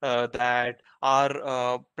 That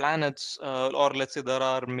are planets, or let's say there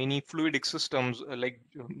are many fluidic systems, like,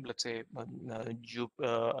 let's say,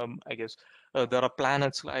 I guess There are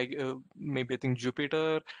planets like maybe I think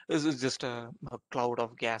Jupiter is just a cloud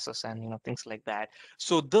of gases and things like that.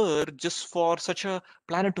 So there, just for such a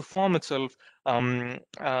planet to form itself, the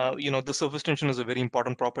surface tension is a very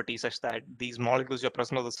important property, such that these molecules are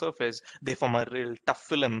present on the surface, they form a real tough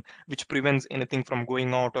film which prevents anything from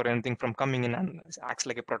going out or anything from coming in, and acts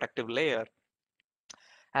like a protective layer.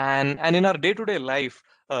 And in our day-to-day life,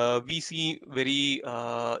 we see very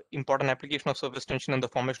important application of surface tension in the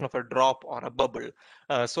formation of a drop or a bubble.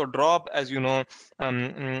 So drop, as you know,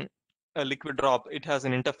 a liquid drop, it has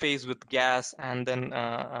an interface with gas, and then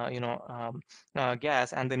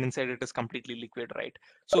gas, and then inside it is completely liquid, right?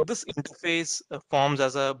 So this interface forms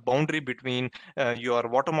as a boundary between your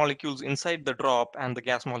water molecules inside the drop and the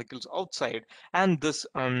gas molecules outside, and this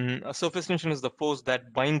surface tension is the force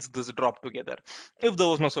that binds this drop together. If there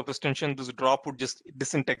was no surface tension, this drop would just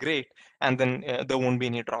disintegrate, and then there won't be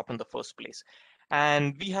any drop in the first place.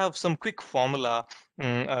 And we have some quick formula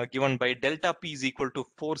given by delta P is equal to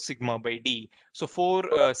 4 sigma by D. So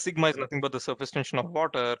 4 sigma is nothing but the surface tension of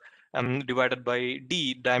water divided by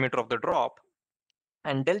D, diameter of the drop.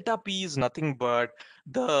 And delta P is nothing but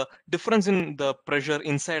the difference in the pressure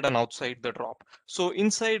inside and outside the drop. So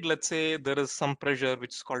inside, let's say there is some pressure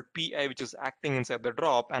which is called Pi, which is acting inside the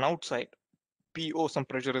drop, and outside PO, some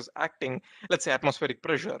pressure is acting, let's say atmospheric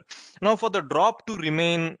pressure. Now for the drop to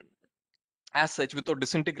remain as such without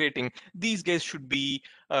disintegrating, these guys should be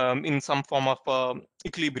in some form of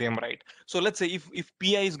equilibrium, right? So let's say if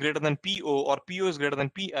Pi is greater than PO, or PO is greater than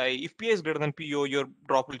Pi, if Pi is greater than PO, your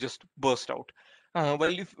drop will just burst out.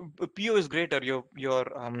 Well, if PO is greater, your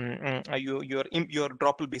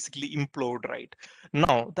drop will basically implode, right?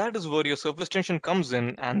 Now that is where your surface tension comes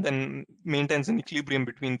in, and then maintains an equilibrium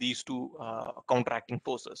between these two counteracting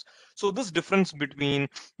forces. So this difference between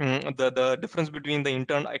the difference between the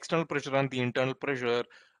internal external pressure and the internal pressure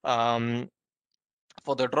um,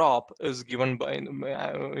 for the drop is given by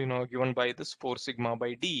given by this 4 sigma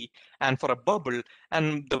by D. And for a bubble,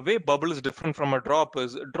 and the way bubble is different from a drop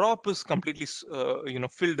is completely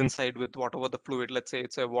filled inside with whatever the fluid. Let's say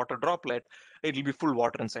it's a water droplet, it'll be full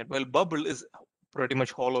water inside. Well, bubble is pretty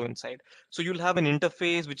much hollow inside, so you'll have an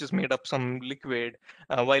interface which is made up some liquid,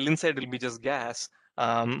 while inside it'll be just gas,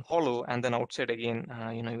 hollow, and then outside again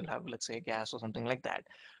you'll have, let's say, gas or something like that.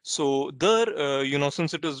 So there,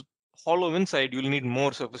 since it is hollow inside, you'll need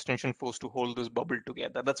more surface tension force to hold this bubble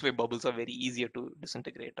together. That's why bubbles are very easier to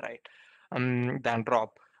disintegrate, right, than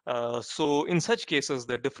drop. So in such cases,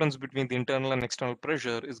 the difference between the internal and external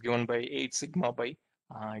pressure is given by 8 sigma by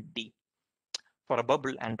D for a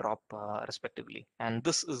bubble and drop respectively. And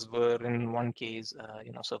this is where in one case,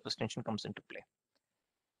 surface tension comes into play.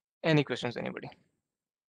 Any questions, anybody?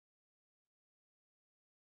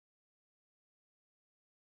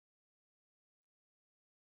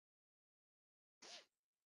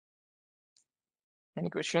 Any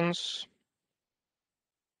questions?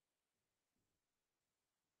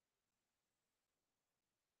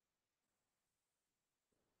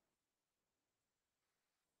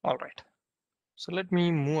 All right. So let me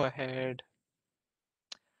move ahead.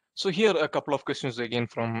 So here a couple of questions again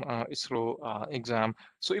from ISRO exam.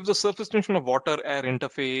 So if the surface tension of water-air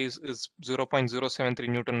interface is 0.073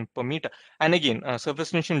 Newton per meter, and again,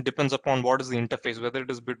 surface tension depends upon what is the interface, whether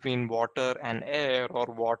it is between water and air or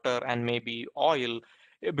water and maybe oil,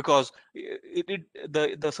 because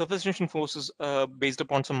the surface tension force is based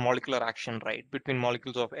upon some molecular action, right, between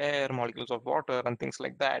molecules of air, molecules of water, and things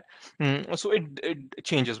like that. So it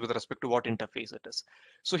changes with respect to what interface it is.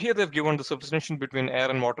 So here they've given the surface tension between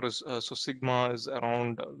air and water is so sigma is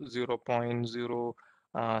around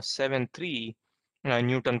 0.073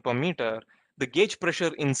 Newton per meter. The gauge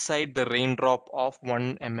pressure inside the raindrop of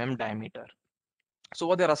 1 mm diameter. So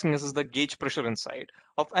what they're asking us is the gauge pressure inside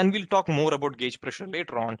of, and we'll talk more about gauge pressure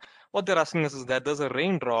later on. What they're asking us is that there's a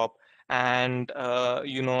raindrop, and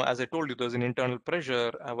as I told you, there's an internal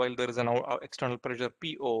pressure while there is an external pressure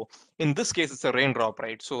PO. In this case, it's a raindrop,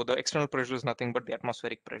 right? So the external pressure is nothing but the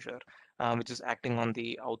atmospheric pressure, which is acting on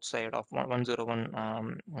the outside of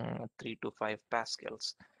 101.325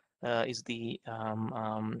 pascals. Is the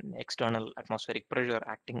external atmospheric pressure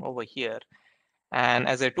acting over here. And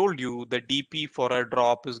as I told you, the dP for a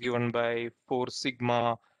drop is given by 4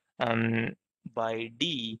 sigma by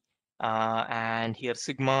D. And here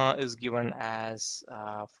sigma is given as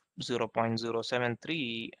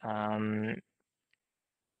 0.073,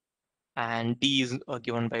 and D is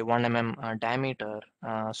given by 1 mm diameter.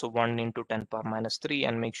 So 1 into 10 power minus 3,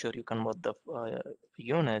 and make sure you convert the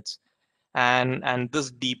units. And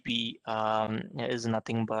this dP is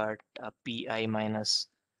nothing but Pi minus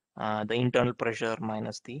the internal pressure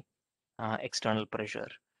minus the external pressure.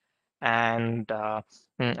 And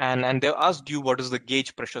they've asked you what is the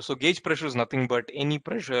gauge pressure. So gauge pressure is nothing but any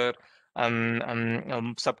pressure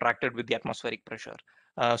subtracted with the atmospheric pressure.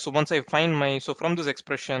 So once I find so from this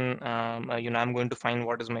expression, I'm going to find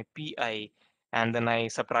what is my PI, and then I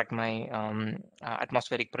subtract my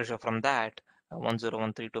atmospheric pressure from that,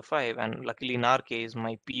 101325, and luckily in our case,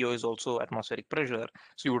 my PO is also atmospheric pressure,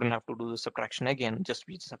 so you wouldn't have to do the subtraction again.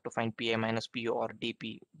 We just have to find PI minus PO or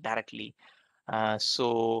DP directly.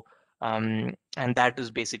 And that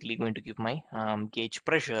is basically going to give my gauge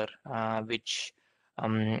pressure, which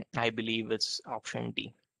I believe is option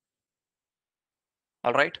D.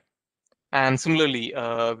 All right. And similarly,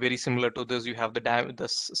 very similar to this, you have the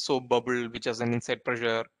soap bubble, which has an inside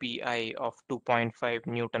pressure PI of 2.5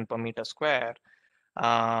 Newton per meter square,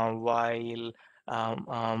 while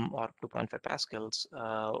or 2.5 pascals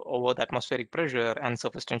over the atmospheric pressure, and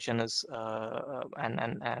surface tension is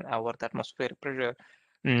and over the atmospheric pressure.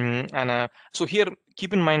 So here,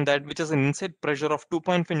 keep in mind that which has an inside pressure of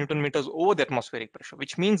 2.5 Newton meters over the atmospheric pressure,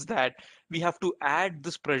 which means that we have to add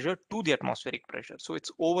this pressure to the atmospheric pressure. So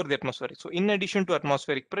it's over the atmospheric. So in addition to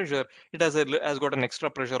atmospheric pressure, it has got an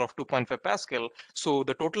extra pressure of 2.5 pascal. So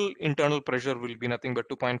the total internal pressure will be nothing but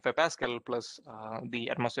 2.5 pascal plus the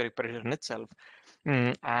atmospheric pressure in itself.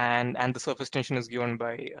 And the surface tension is given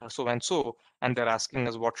by so and so, and they're asking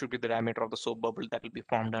us what should be the diameter of the soap bubble that will be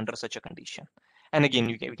formed under such a condition. And again,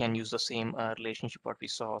 we can use the same relationship what we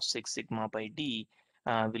saw, 6 sigma by D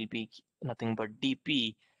will be nothing but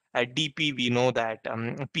dP. At dP, we know that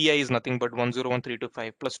PI is nothing but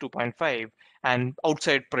 101325 plus 2.5, and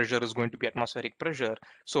outside pressure is going to be atmospheric pressure.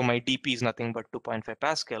 So my dP is nothing but 2.5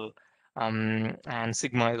 pascal, and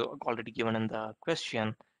sigma is already given in the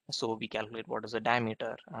question. So we calculate what is the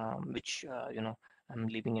diameter, which I'm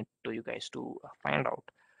leaving it to you guys to find out.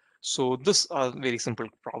 So this are very simple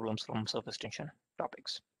problems from surface tension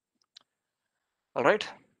topics. All right.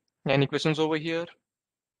 Any questions over here?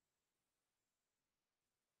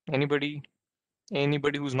 Anybody?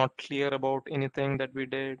 Anybody who's not clear about anything that we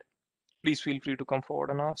did, please feel free to come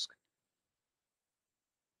forward and ask.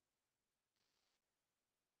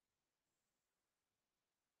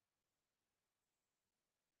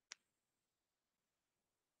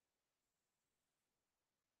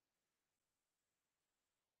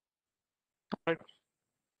 All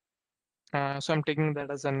right. So I'm taking that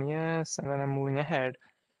as an yes, and then I'm moving ahead.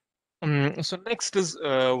 So next is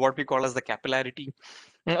what we call as the capillarity.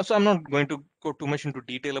 So I'm not going to go too much into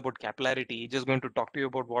detail about capillarity, just going to talk to you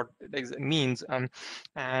about what it means.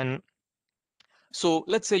 And So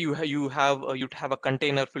let's say you'd have a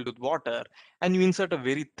container filled with water, and you insert a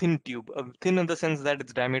very thin tube, thin in the sense that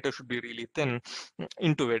its diameter should be really thin,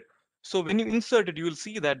 into it. So when you insert it, you will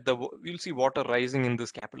see that you'll see water rising in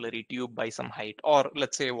this capillary tube by some height, or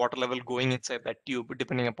let's say water level going inside that tube,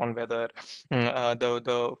 depending upon whether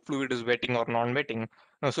the fluid is wetting or non-wetting.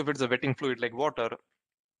 So if it's a wetting fluid like water,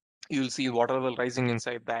 you'll see water level rising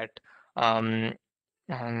inside that um,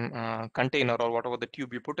 container or whatever the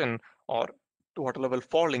tube you put in, or water level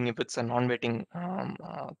falling if it's a non-wetting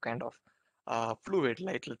kind of fluid,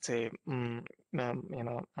 like let's say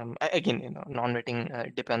again, non-wetting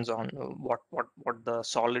depends on what the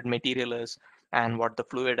solid material is and what the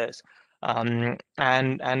fluid is. And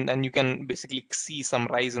you can basically see some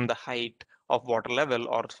rise in the height of water level,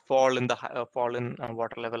 or fall in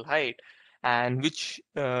water level height, and which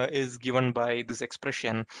is given by this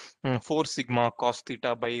expression 4 sigma cos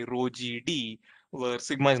theta by rho GD, where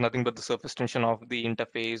sigma is nothing but the surface tension of the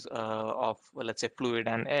interface of, let's say, fluid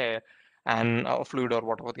and air, and fluid or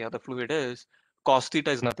whatever the other fluid is. Cos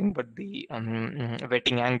theta is nothing but the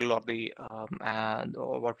wetting angle, or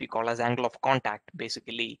or what we call as angle of contact,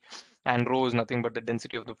 basically. And rho is nothing but the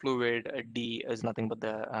density of the fluid. D is nothing but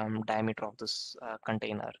the diameter of this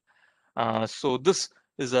container. So this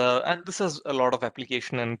has a lot of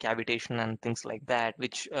application in cavitation and things like that,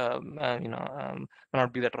 which may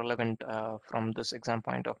not be that relevant from this exam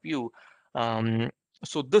point of view. Um,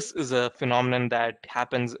 so this is a phenomenon that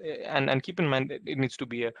happens, and keep in mind it needs to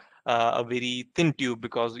be a very thin tube,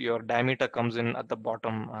 because your diameter comes in at the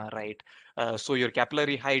bottom right. So your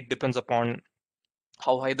capillary height depends upon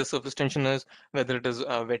how high the surface tension is, whether it is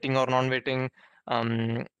wetting or non-wetting.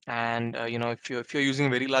 And if you're using a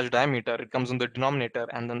very large diameter, it comes in the denominator,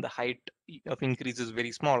 and then the height of increase is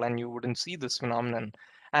very small, and you wouldn't see this phenomenon.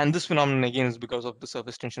 And this phenomenon again is because of the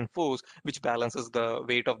surface tension force, which balances the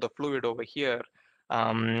weight of the fluid over here.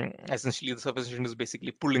 Essentially, the surface tension is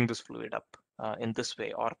basically pulling this fluid up in this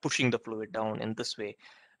way, or pushing the fluid down in this way.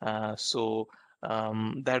 So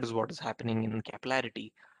that is what is happening in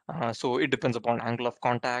capillarity. So it depends upon angle of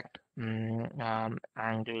contact,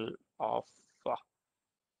 angle of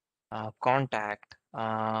contact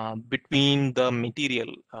between the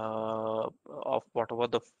material of whatever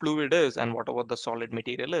the fluid is and whatever the solid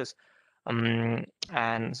material is,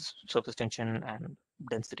 and surface tension and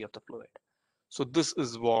density of the fluid. So this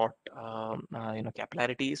is what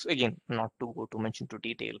capillarity is. Again, not to go too much into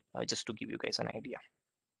detail, just to give you guys an idea.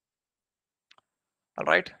 All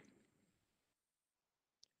right.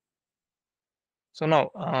 So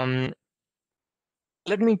now,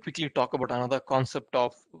 let me quickly talk about another concept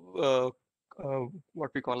of uh,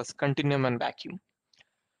 what we call as continuum and vacuum.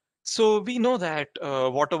 So we know that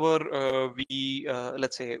whatever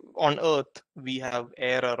let's say on Earth, we have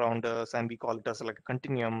air around us and we call it as like a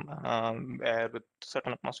continuum, air with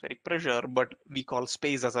certain atmospheric pressure, but we call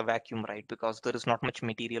space as a vacuum, right? Because there is not much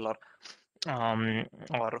material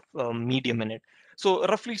or medium in it. So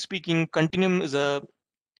roughly speaking, continuum is a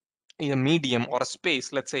medium or a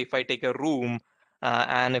space. Let's say if I take a room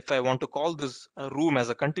and if I want to call this a room as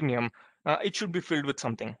a continuum, it should be filled with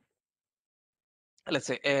something, let's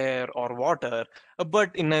say air or water,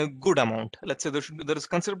 but in a good amount. Let's say there is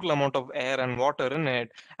considerable amount of air and water in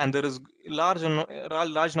it, and there is large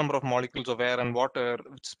number of molecules of air and water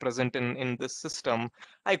which is present in this system.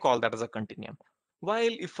 I call that as a continuum.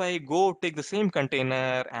 While if I go take the same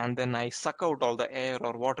container and then I suck out all the air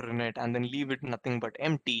or water in it and then leave it nothing but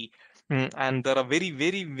empty, and there are very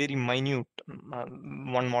minute,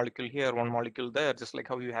 one molecule here, one molecule there, just like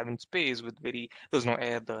how you have in space with there's no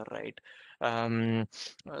air there, right? Um,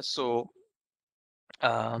 uh, so,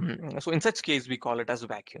 so in such case, we call it as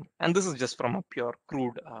vacuum. And this is just from a pure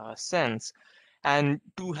crude sense. And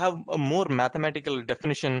to have a more mathematical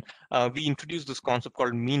definition, we introduced this concept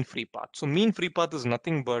called mean free path. So mean free path is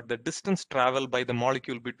nothing but the distance traveled by the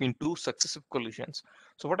molecule between two successive collisions.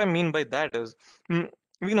 So what I mean by that is,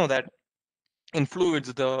 we know that in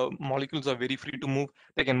fluids, the molecules are very free to move.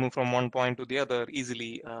 They can move from one point to the other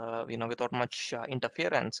easily, without much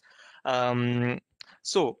interference. Um,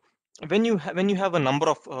 so when you have a number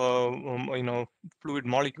of fluid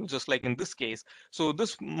molecules, just like in this case, so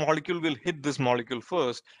this molecule will hit this molecule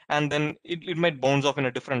first, and then it might bounce off in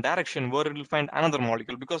a different direction where it will find another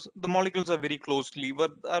molecule, because the molecules are very closely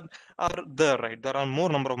are there, right? There are more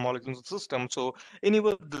number of molecules in the system, so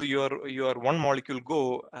anywhere your one molecule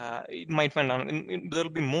go, it might find there will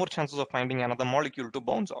be more chances of finding another molecule to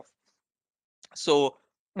bounce off. So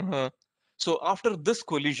uh, so after this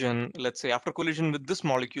collision, let's say after collision with this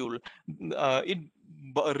molecule, it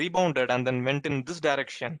rebounded and then went in this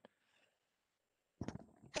direction.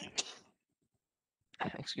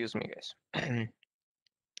 Excuse me, guys.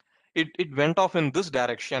 It went off in this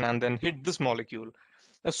direction and then hit this molecule.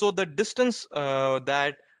 So the distance so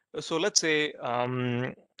let's say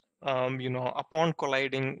upon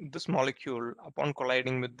colliding this molecule, upon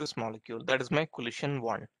colliding with this molecule, that is my collision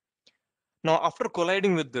one. Now after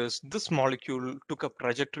colliding with this molecule took a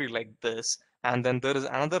trajectory like this, and then there is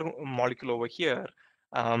another molecule over here,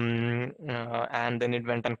 and then it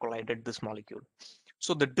went and collided this molecule.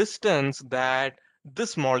 So the distance that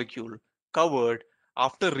this molecule covered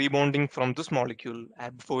after rebounding from this molecule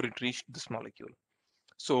before it reached this molecule.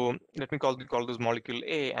 So let me call this molecule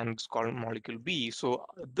A and it's called molecule B. So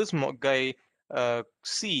this guy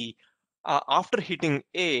C, after hitting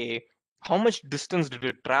A, how much distance did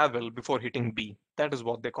it travel before hitting B? That is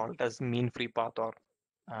what they call it as mean free path, or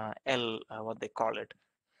L, what they call it.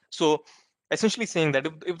 So essentially saying that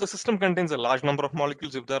if the system contains a large number of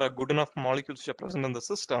molecules, if there are good enough molecules which are present in the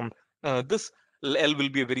system, this L will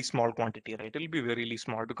be a very small quantity, right? It will be really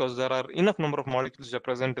small because there are enough number of molecules which are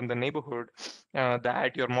present in the neighborhood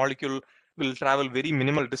that your molecule will travel very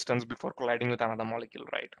minimal distance before colliding with another molecule,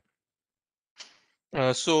 right?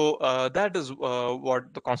 That is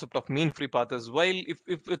what the concept of mean free path is. While if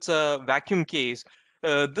it's a vacuum case,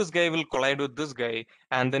 this guy will collide with this guy,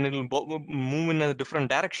 and then it'll move in a different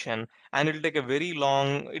direction, and it'll take a very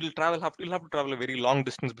long. It'll have to travel a very long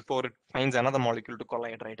distance before it finds another molecule to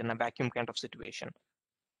collide, right? In a vacuum kind of situation.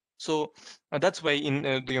 So that's why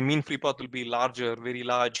the mean free path will be larger, very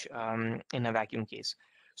large in a vacuum case.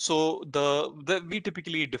 So we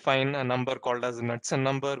typically define a number called as a Knudsen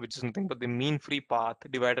number, which is nothing but the mean free path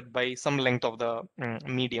divided by some length of the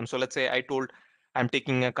medium. So let's say I told I'm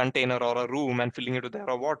taking a container or a room and filling it with air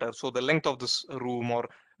or water. So the length of this room or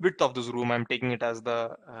width of this room, I'm taking it as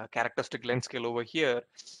the characteristic length scale over here,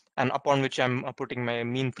 and upon which I'm putting my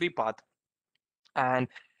mean free path. And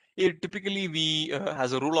typically, we,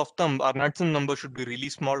 as a rule of thumb, our Knudsen number should be really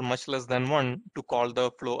small, much less than 1, to call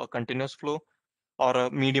the flow a continuous flow or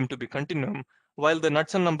a medium to be continuum. While the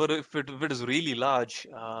Knudsen number, if it is really large,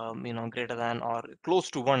 greater than or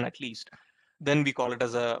close to 1 at least, then we call it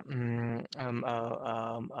as a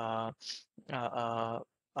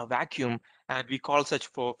a vacuum, and we call such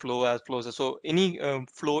flow as flows. So any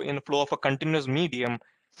flow of a continuous medium,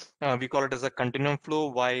 we call it as a continuum flow,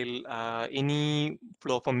 while any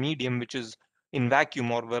flow of a medium which is in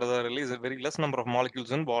vacuum or where there is a very less number of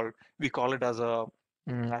molecules involved, we call it as a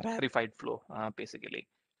rarefied flow, basically,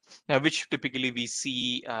 which typically we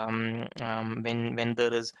see when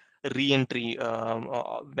there is re-entry,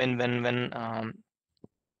 when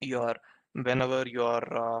your whenever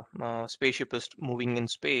your spaceship is moving in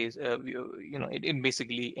space, it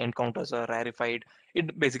basically encounters a rarefied,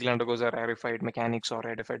 it basically undergoes a rarefied mechanics or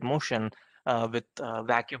rarefied motion with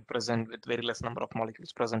vacuum present with very less number of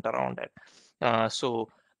molecules present around it. So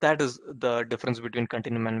that is the difference between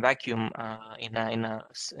continuum and vacuum in a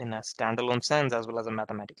standalone sense as well as a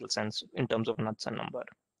mathematical sense in terms of nuts and number.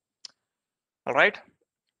 All right,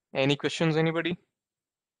 any questions, anybody?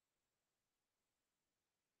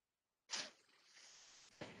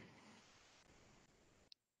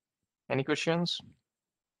 Any questions?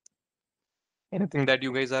 Anything that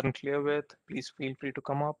you guys aren't clear with, please feel free to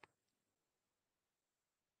come up.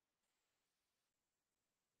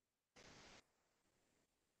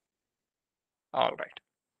 All right.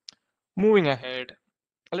 Moving ahead,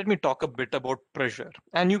 let me talk a bit about pressure.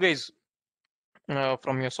 And you guys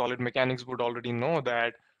from your solid mechanics would already know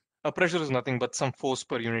that pressure is nothing but some force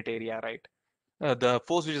per unit area, right? The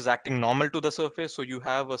force which is acting normal to the surface. So you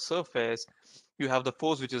have a surface, you have the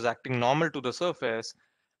force which is acting normal to the surface,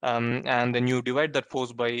 and then you divide that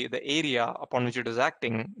force by the area upon which it is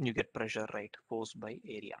acting, you get pressure, right? Force by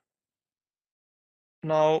area.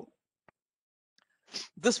 Now,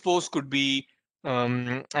 this force could be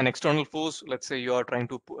an external force. Let's say you are trying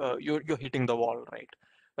to you're hitting the wall,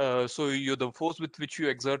 right? So you the force with which you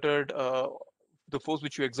exerted the force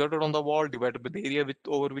which you exerted on the wall divided by the area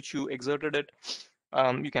over which you exerted it.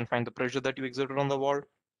 You can find the pressure that you exerted on the wall,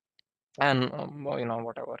 and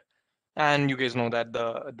whatever. And you guys know that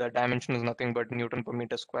the dimension is nothing but Newton per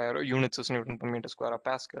meter square, or units is Newton per meter square or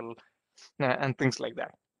Pascal, and things like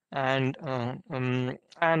that. And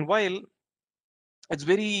while it's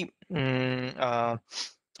very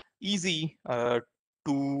easy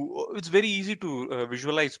it's very easy to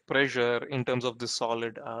visualize pressure in terms of this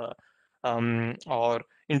solid or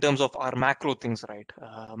in terms of our macro things, right?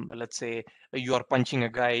 Let's say you are punching a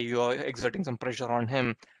guy, you are exerting some pressure on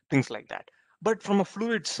him, things like that. But from a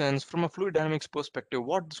fluid sense, from a fluid dynamics perspective,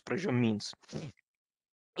 what this pressure means.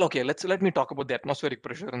 Okay, let me talk about the atmospheric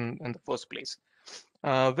pressure in the first place.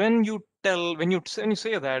 When you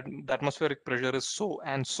say that the atmospheric pressure is so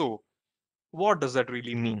and so, what does that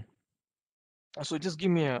really mean? So just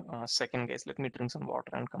give me a second, guys. Let me drink some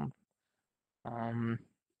water and come. Um,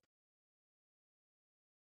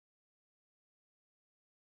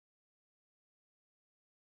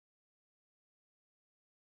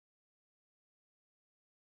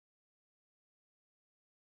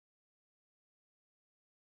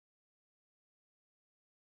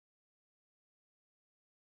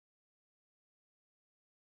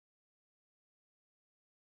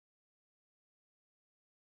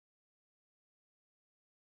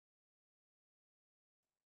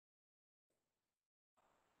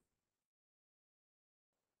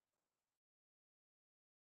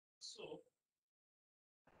 so,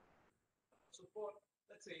 so for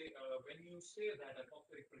let's say when you say that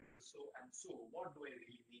atmospheric pressure is so and so, what do I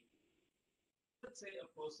really mean? Let's say a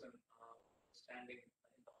person standing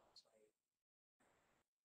in the outside.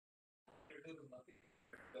 It is nothing.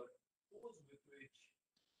 The force with which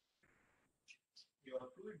your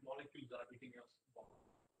fluid molecules are hitting your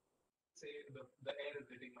body. Say the air is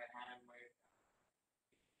hitting my hand, my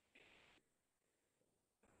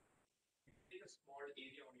take a small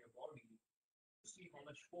area on your body to see how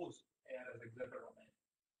much force air has exerted on it.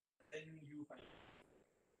 Then you find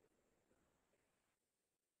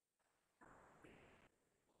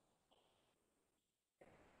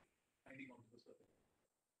finding onto the surface.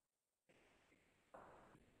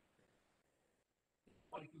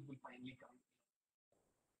 Molecules will finally come.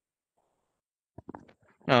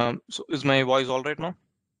 So is my voice all right now?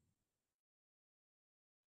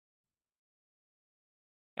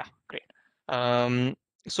 Yeah, great. Um,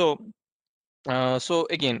 so so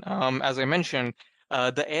again, as I mentioned,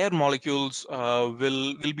 the air molecules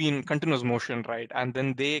will be in continuous motion, right? And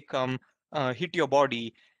then they come hit your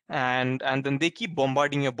body, and then they keep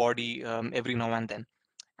bombarding your body every now and then.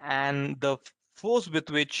 And the force with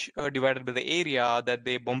which divided by the area that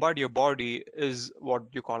they bombard your body is what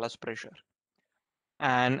you call as pressure.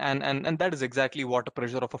 And that is exactly what a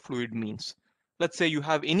pressure of a fluid means. Let's say you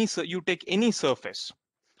take any surface,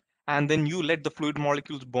 and then you let the fluid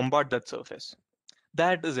molecules bombard that surface.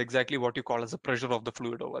 That is exactly what you call as the pressure of the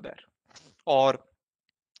fluid over there. Or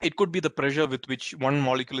it could be the pressure with which one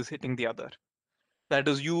molecule is hitting the other. That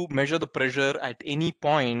is, you measure the pressure at any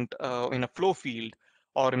point in a flow field,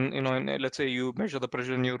 or let's say you measure the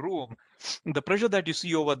pressure in your room. The pressure that you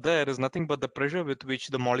see over there is nothing but the pressure with which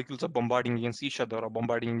the molecules are bombarding against each other, or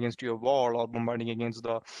bombarding against your wall, or bombarding against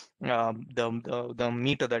the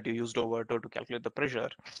meter that you used over to calculate the pressure,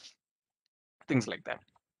 things like that.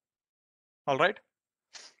 All right.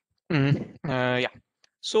 Yeah.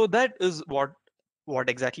 So that is what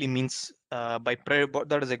exactly means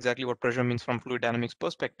that is exactly what pressure means from fluid dynamics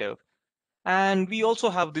perspective. And we also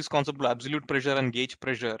have this concept of absolute pressure and gauge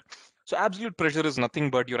pressure. So absolute pressure is nothing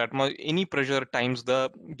but your any pressure times the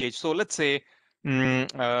gauge. So let's say, I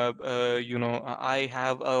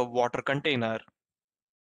have a water container,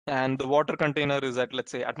 and the water container is at,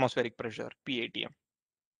 let's say, atmospheric pressure, PATM,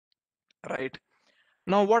 right?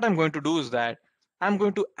 Now, what I'm going to do is that I'm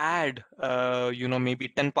going to add, maybe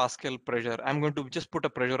 10 Pascal pressure. I'm going to just put a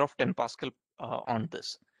pressure of 10 Pascal on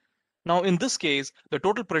this. Now, in this case, the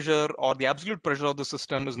total pressure or the absolute pressure of the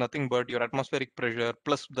system is nothing but your atmospheric pressure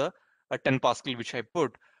plus the 10 Pascal which I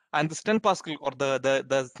put. And this 10 Pascal, or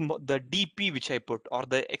the dP which I put, or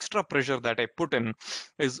the extra pressure that I put in,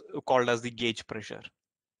 is called as the gauge pressure,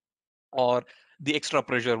 or the extra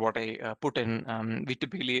pressure what I put in. We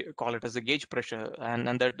typically call it as a gauge pressure,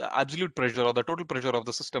 and that absolute pressure or the total pressure of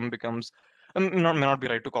the system becomes, may not be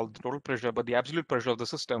right to call it the total pressure, but the absolute pressure of the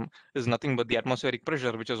system is nothing but the atmospheric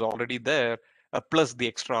pressure which is already there, plus the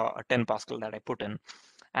extra 10 Pascal that I put in.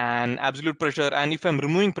 And absolute pressure, and if I'm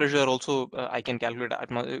removing pressure also, I can calculate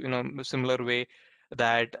similar way,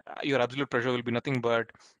 that your absolute pressure will be nothing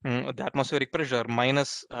but the atmospheric pressure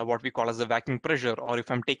minus what we call as the vacuum pressure. Or if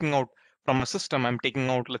I'm taking out from a system, I'm taking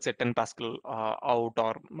out, let's say, 10 Pascal out,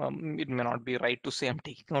 or it may not be right to say I'm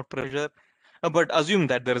taking out pressure, but assume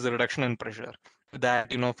that there is a reduction in pressure,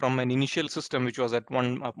 that from an initial system which was at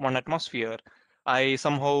one atmosphere, I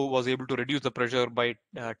somehow was able to reduce the pressure by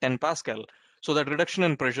 10 Pascal. So that reduction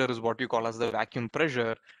in pressure is what you call as the vacuum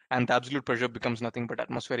pressure, and the absolute pressure becomes nothing but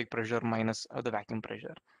atmospheric pressure minus the vacuum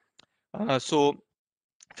pressure. So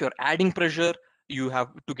if you're adding pressure, you have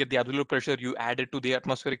to get the absolute pressure, you add it to the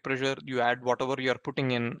atmospheric pressure, you add whatever you're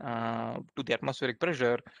putting in to the atmospheric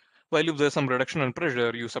pressure. While if there's some reduction in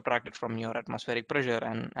pressure, you subtract it from your atmospheric pressure,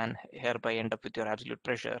 and hereby end up with your absolute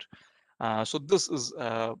pressure. So this is,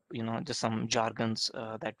 just some jargons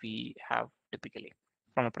that we have typically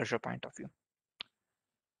from a pressure point of view.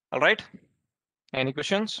 All right. Any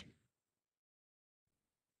questions?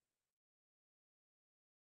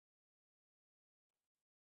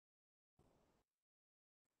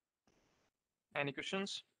 Any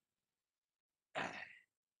questions?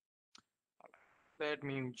 Let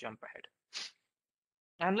me jump ahead.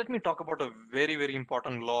 And let me talk about a very, very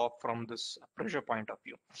important law from this pressure point of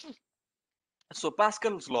view. So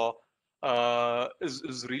Pascal's law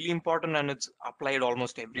is really important, and it's applied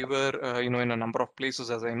almost everywhere, in a number of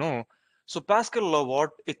places, as I know. So Pascal law,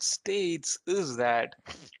 what it states is that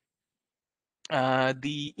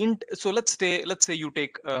so let's say you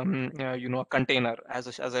take a container,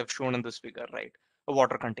 as I've shown in this figure, right? A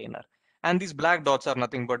water container, and these black dots are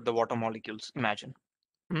nothing but the water molecules. Imagine.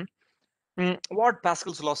 Hmm? What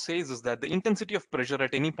Pascal's law says is that the intensity of pressure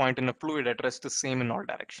at any point in a fluid at rest is same in all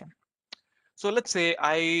direction. So let's say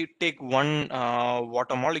I take one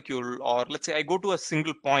water molecule, or let's say I go to a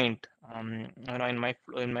single point, in my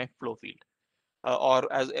flow field,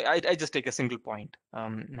 or as I just take a single point,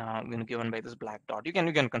 given by this black dot. You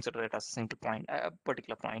can consider it as a single point, a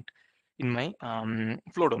particular point in my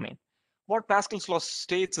flow domain. What Pascal's law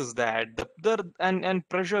states is that and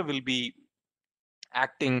pressure will be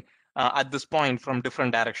acting at this point from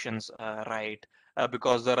different directions, right?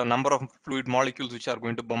 Because there are a number of fluid molecules which are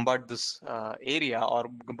going to bombard this area, or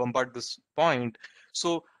bombard this point.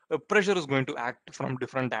 So pressure is going to act from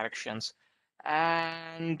different directions.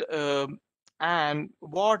 And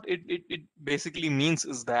what it basically means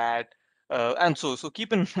is that, so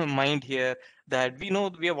keep in mind here that we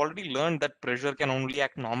have already learned that pressure can only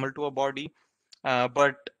act normal to a body,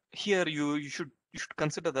 but here you should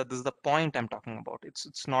consider that this is the point I'm talking about.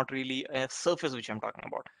 It's not really a surface which I'm talking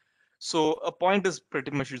about. So a point is pretty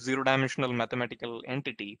much a zero-dimensional mathematical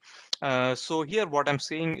entity. So here what I'm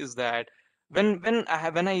saying is that when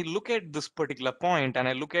I look at this particular point, and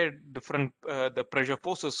I look at different the pressure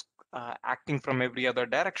forces acting from every other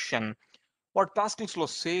direction, what Pascal's law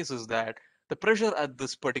says is that the pressure at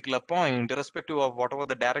this particular point, irrespective of whatever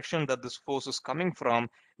the direction that this force is coming from,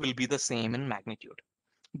 will be the same in magnitude.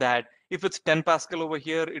 That if it's 10 Pascal over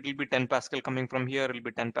here, it will be 10 Pascal coming from here, it will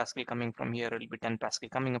be 10 Pascal coming from here, it will be 10 Pascal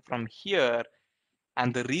coming from here.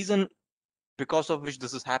 And the reason because of which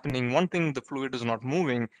this is happening. One thing, the fluid is not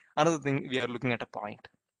moving. Another thing, we are looking at a point.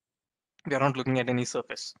 We are not looking at any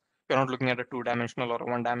surface. We are not looking at a two-dimensional or a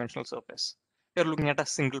one-dimensional surface. We are looking at a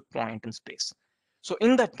single point in space. So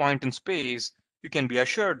in that point in space, you can be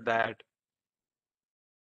assured that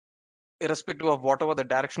irrespective of whatever the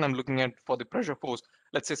direction I'm looking at for the pressure force,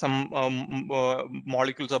 let's say some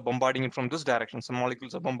molecules are bombarding it from this direction, some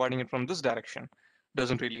molecules are bombarding it from this direction,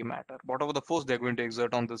 doesn't really matter. Whatever the force they're going to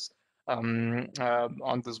exert on this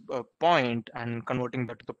point and converting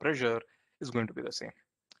that to the pressure is going to be the same.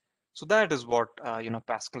 So that is what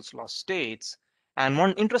Pascal's law states. And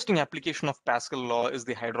one interesting application of Pascal law is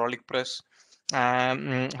the hydraulic press.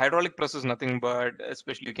 Hydraulic press is nothing but,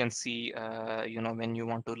 especially you can see, when you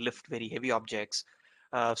want to lift very heavy objects.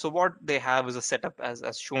 So what they have is a setup as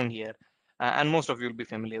shown here, and most of you will be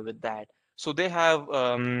familiar with that. So they have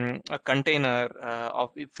a container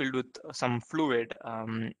filled with some fluid,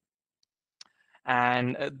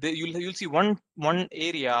 and you'll see one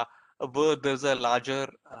area where there's a larger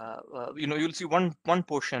you'll see one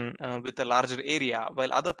portion with a larger area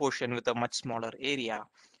while other portion with a much smaller area,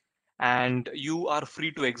 and you are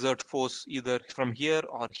free to exert force either from here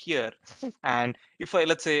or here. And if I,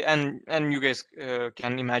 let's say, and you guys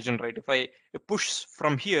can imagine, right, if I push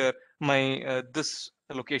from here, my this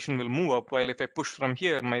location will move up, while if I push from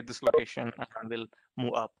here, my this location will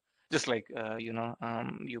move up, just like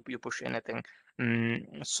you push anything.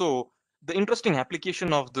 So the interesting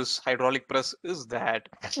application of this hydraulic press is that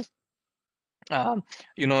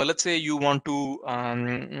let's say you want to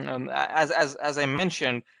as I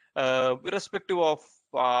mentioned, irrespective of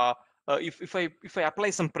if I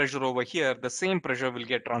apply some pressure over here, the same pressure will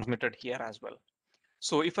get transmitted here as well.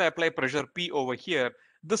 So if I apply pressure P over here,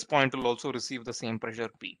 this point will also receive the same pressure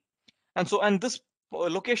P. And this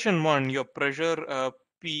location one, your pressure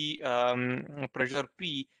P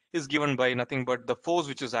is given by nothing but the force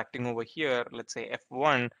which is acting over here, let's say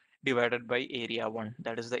F1 divided by area 1.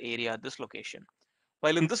 That is the area at this location.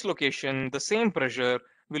 While in this location, the same pressure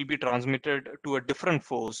will be transmitted to a different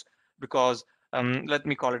force because let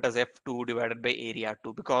me call it as F2 divided by area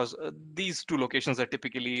 2, because these two locations are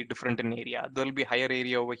typically different in area. There will be higher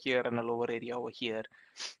area over here and a lower area over here,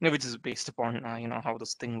 which is based upon how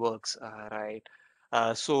this thing works, right?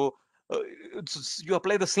 So you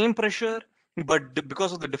apply the same pressure, but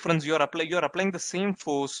because of the difference, you're applying the same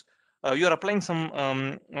force. You're applying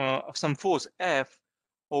some force F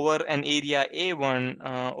over an area A1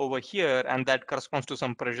 over here, and that corresponds to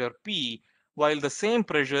some pressure P, while the same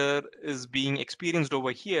pressure is being experienced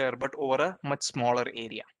over here, but over a much smaller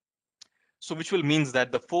area. So which will means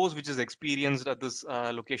that the force which is experienced at this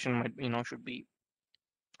location might, should be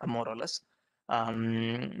more or less,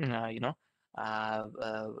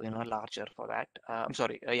 larger for that. I'm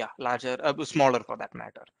sorry, yeah, larger, smaller for that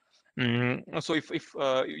matter. So if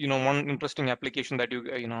one interesting application that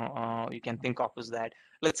you can think of is that,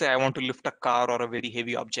 let's say I want to lift a car or a very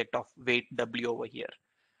heavy object of weight W over here,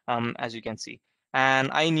 as you can see,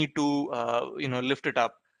 and I need to lift it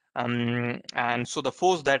up. And so the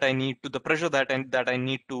force that I need to, the pressure that I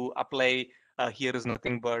need to apply here is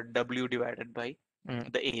nothing but W divided by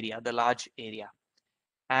the area, the large area.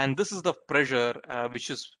 And this is the pressure which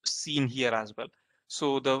is seen here as well.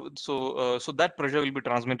 So so that pressure will be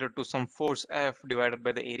transmitted to some force F divided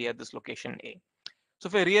by the area at this location A. So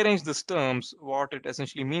if I rearrange these terms, what it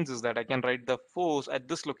essentially means is that I can write the force at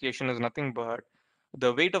this location is nothing but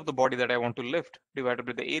the weight of the body that I want to lift divided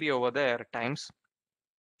by the area over there times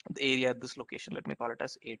the area at this location. Let me call it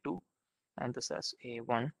as A2 and this as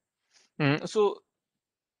A1. So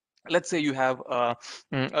let's say you have a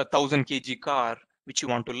 1,000 kg car which you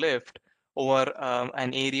want to lift over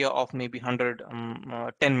an area of maybe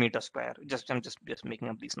 10 meter square. I'm just making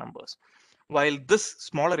up these numbers. While this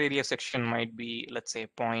smaller area section might be, let's say,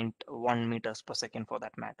 0.1 meters per second for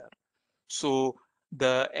that matter. So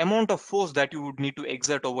the amount of force that you would need to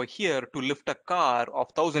exert over here to lift a car of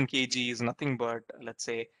 1,000 kg is nothing but, let's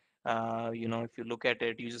say, if you look at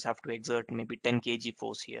it, you just have to exert maybe 10 kg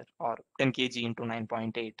force here, or 10 kg into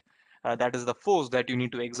 9.8. That is the force that you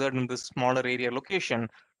need to exert in this smaller area location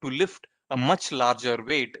to lift a much larger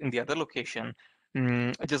weight in the other location,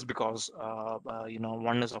 just because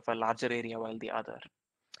one is of a larger area while the other.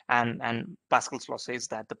 And Pascal's law says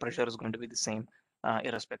that the pressure is going to be the same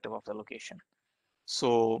irrespective of the location.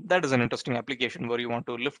 So that is an interesting application where you want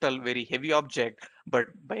to lift a very heavy object, but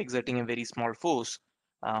by exerting a very small force.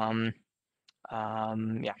 Um,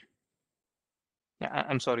 yeah.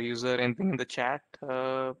 I'm sorry, is there anything in the chat?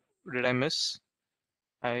 Did I miss?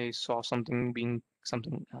 I saw something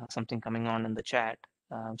coming on in the chat.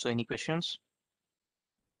 So any questions?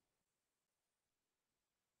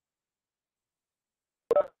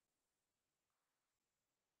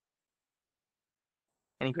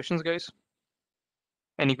 Any questions, guys?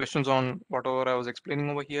 Any questions on whatever I was explaining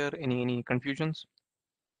over here? Any confusions?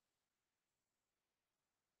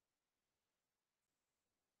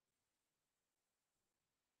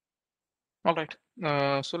 All right.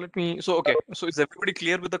 Okay. So is everybody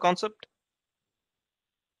clear with the concept?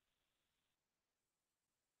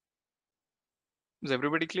 Is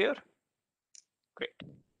everybody clear? Great.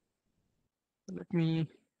 Let me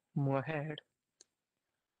move ahead.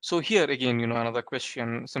 So here again, another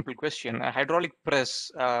question, simple question. A hydraulic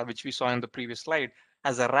press, which we saw in the previous slide,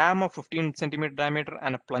 has a ram of 15 centimeter diameter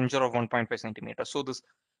and a plunger of 1.5 centimeter. So this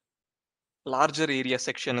larger area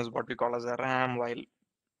section is what we call as a ram, while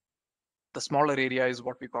the smaller area is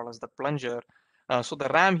what we call as the plunger. So the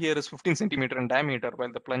ram here is 15 centimeter in diameter,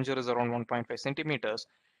 while the plunger is around 1.5 centimeters.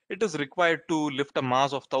 It is required to lift a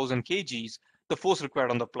mass of 1000 kgs, the force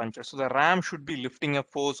required on the plunger. So the ram should be lifting a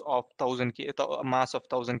force of 1000 a mass of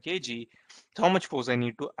 1000 kg. So how much force I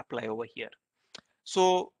need to apply over here?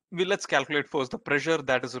 So let's calculate first the pressure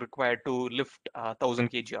that is required to lift a 1000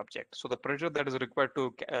 kg object. So the pressure that is required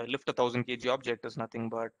to lift a 1000 kg object is nothing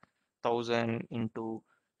but 1000 into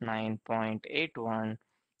 9.81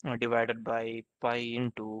 divided by pi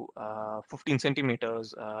into 15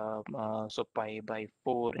 centimeters. So pi by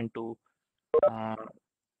 4 into uh,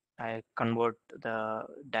 I convert the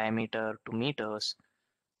diameter to meters.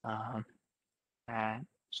 Um, and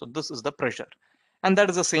so this is the pressure. And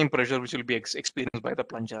that is the same pressure which will be experienced by the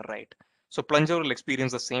plunger, right? So plunger will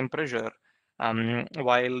experience the same pressure,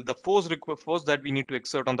 while the force that we need to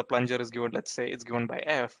exert on the plunger is given, let's say it's given by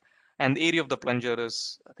F, and the area of the plunger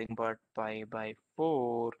is, I think, but pi by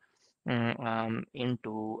 4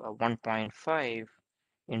 into 1.5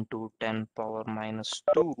 into 10 power minus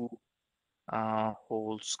 2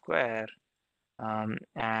 whole square,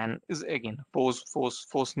 and is again force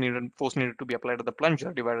needed to be applied to the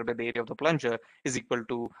plunger divided by the area of the plunger is equal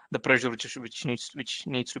to the pressure which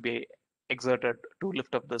needs to be exerted to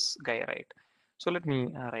lift up this guy, right? So let me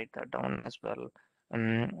write that down as well.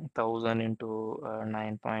 1000 into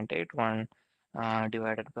 9.81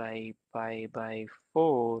 divided by pi by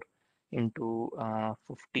 4 into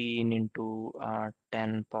 15 into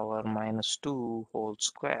 10 power minus 2 whole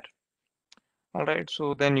square. All right,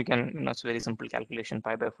 so then you can, it's very simple calculation.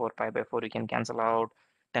 Pi by 4 you can cancel out.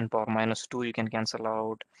 10 power minus 2 you can cancel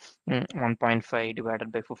out. 1.5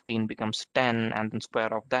 divided by 15 becomes 10, and then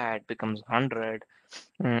square of that becomes 100.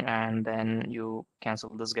 And then you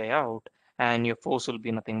cancel this guy out, and your force will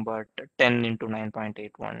be nothing but 10 into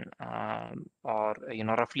 9.81. Or,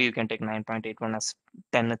 roughly you can take 9.81 as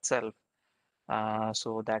 10 itself.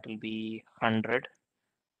 So that will be 100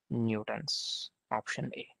 newtons, option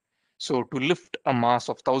A. So to lift a mass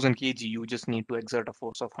of 1000 kg, you just need to exert a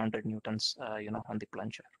force of 100 newtons, on the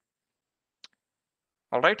plunger.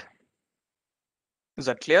 All right. Is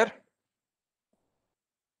that clear?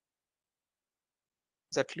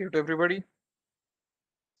 Is that clear to everybody?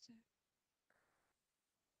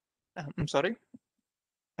 I'm sorry,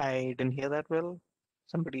 I didn't hear that well.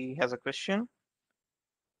 Somebody has a question?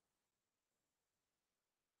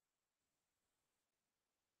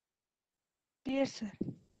 Yes, sir.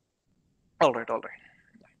 All right, all right.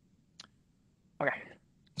 Okay.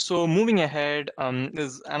 So moving ahead,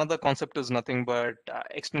 is another concept is nothing but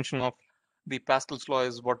extension of the Pascal's law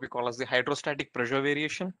is what we call as the hydrostatic pressure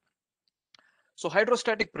variation. So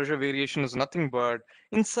hydrostatic pressure variation is nothing but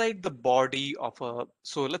inside the body of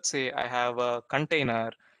so let's say I have a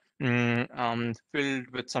container filled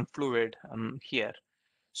with some fluid here.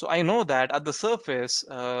 So I know that at the surface,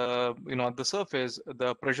 the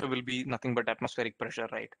pressure will be nothing but atmospheric pressure,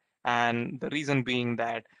 right? And the reason being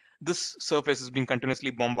that this surface is being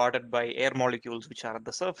continuously bombarded by air molecules which are at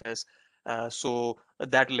the surface. So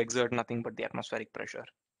that will exert nothing but the atmospheric pressure.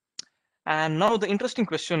 And now the interesting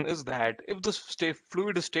question is that if this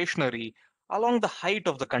fluid is stationary along the height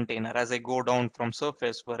of the container, as I go down from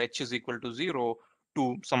surface where h is equal to 0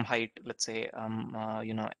 to some height, let's say,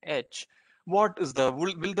 h, what is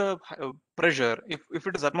will the pressure, if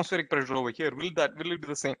it is atmospheric pressure over here, will it be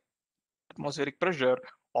the same atmospheric pressure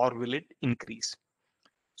or will it increase?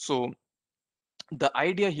 So the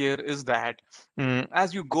idea here is that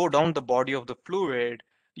as you go down the body of the fluid,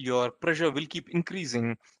 your pressure will keep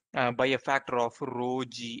increasing by a factor of rho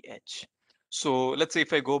gh. So let's say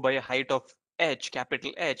if I go by a height of h,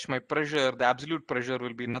 capital H, my pressure, the absolute pressure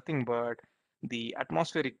will be nothing but the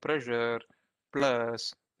atmospheric pressure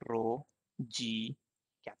plus rho g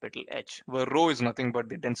capital H, where rho is nothing but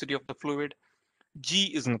the density of the fluid,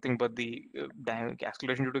 G is nothing but the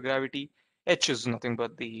acceleration due to gravity. H is nothing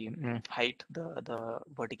but the height, the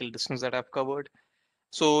vertical distance that I've covered.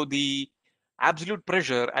 So the absolute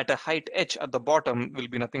pressure at a height h at the bottom will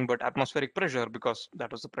be nothing but atmospheric pressure, because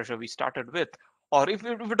that was the pressure we started with. Or if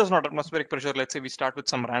it is not atmospheric pressure, let's say we start with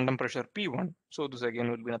some random pressure P1. So this again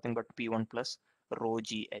will be nothing but P1 plus rho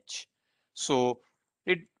GH. So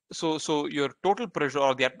it so your total pressure,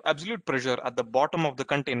 or the absolute pressure at the bottom of the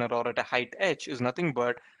container or at a height h, is nothing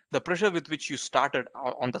but the pressure with which you started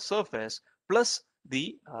on the surface plus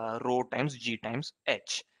the rho times G times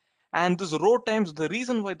H. And this rho times, the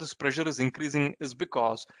reason why this pressure is increasing is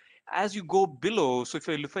because as you go below, so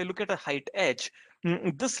if I look at a height h,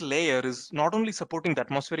 this layer is not only supporting the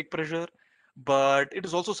atmospheric pressure, but it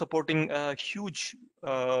is also supporting a huge,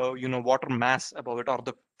 water mass above it, or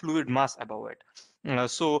the fluid mass above it.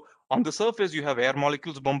 So on the surface, you have air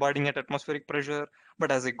molecules bombarding at atmospheric pressure,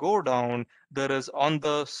 but as I go down, there is on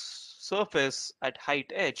the surface at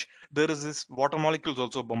height h, there is this water molecules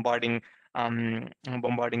also bombarding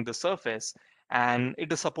the surface, and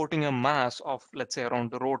it is supporting a mass of, let's say,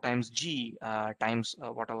 around rho times g times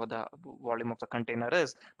whatever the volume of the container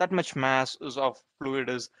is. That much mass is of fluid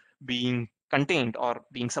is being contained or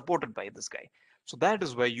being supported by this guy. So that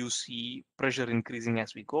is why you see pressure increasing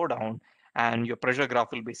as we go down, and your pressure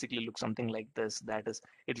graph will basically look something like this. That is,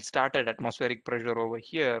 it will start at atmospheric pressure over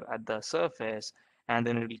here at the surface, and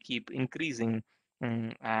then it will keep increasing,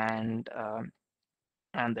 mm, and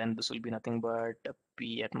then this will be nothing but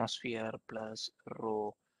P atmosphere plus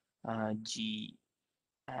rho G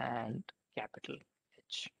and capital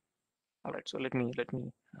H. All right, so let me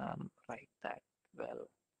write that well.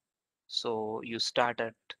 So you start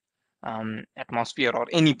at atmosphere or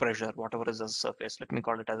any pressure, whatever is the surface. Let me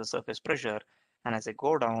call it as a surface pressure. And as I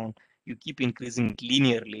go down, you keep increasing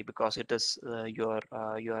linearly, because it is you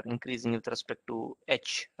are increasing with respect to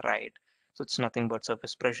h, right? So it's nothing but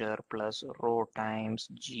surface pressure plus rho times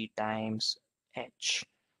g times h,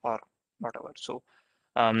 or whatever. So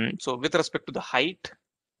with respect to the height,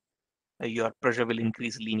 your pressure will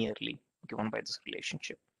increase linearly given by this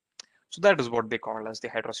relationship. So that is what they call as the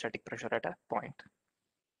hydrostatic pressure at a point.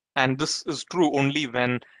 And this is true only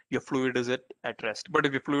when your fluid is at rest. But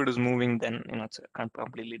if your fluid is moving, then it's a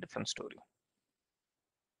completely different story.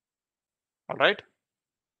 All right.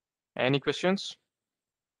 Any questions?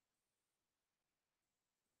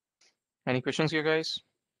 Any questions here, guys?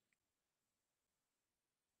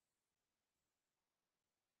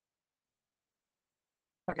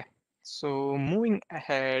 Okay. So moving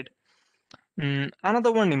ahead,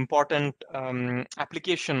 another one important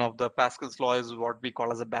application of the Pascal's law is what we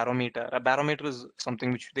call as a barometer. A barometer is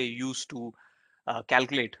something which they use to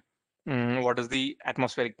calculate what is the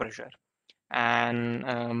atmospheric pressure. And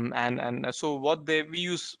so we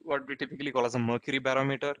use what we typically call as a mercury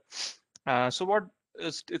barometer. So what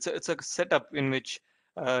is it's a setup in which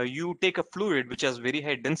you take a fluid which has very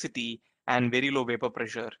high density and very low vapor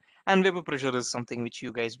pressure. And vapor pressure is something which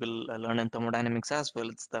you guys will learn in thermodynamics as well.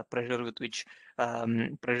 It's the pressure with which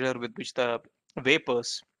the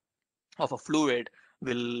vapors of a fluid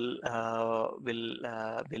will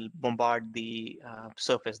bombard the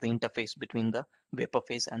surface, the interface between the vapor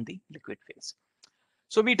phase and the liquid phase.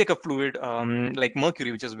 So we take a fluid like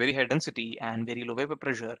mercury, which is very high density and very low vapor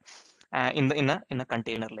pressure, in a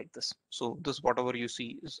container like this. So this whatever you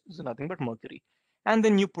see is nothing but mercury. And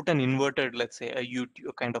then you put an inverted, let's say a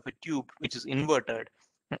kind of a tube which is inverted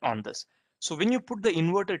on this. So when you put the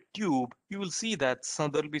inverted tube, you will see that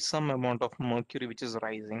there will be some amount of mercury which is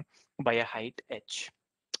rising by a height h.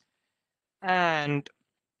 And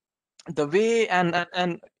the way and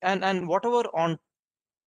whatever on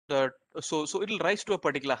the so it'll rise to a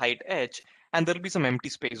particular height h, and there'll be some empty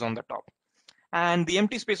space on the top. And the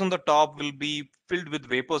empty space on the top will be filled with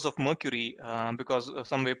vapors of mercury, because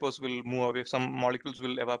some vapors will move away, some molecules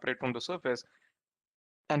will evaporate from the surface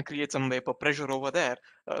and create some vapor pressure over there.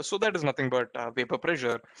 So that is nothing but vapor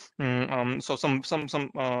pressure. So some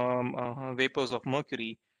vapors of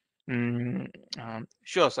mercury. Mm,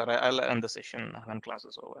 sure, sir. I'll end the session when class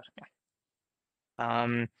is over.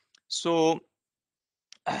 Yeah. So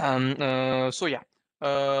so yeah.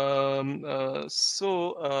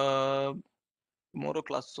 Tomorrow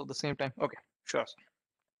classes at the same time. Okay, sure.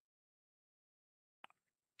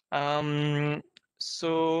 Um,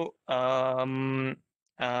 so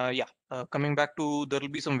yeah, coming back to, there will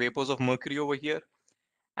be some vapors of mercury over here,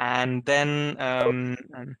 and then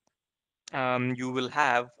you will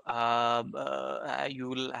have you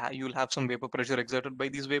will have some vapor pressure exerted by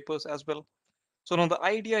these vapors as well. So now the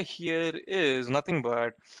idea here is nothing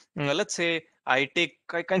but, let's say I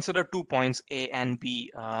consider 2 points A and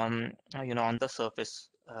B, on the surface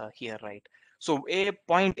here, right? So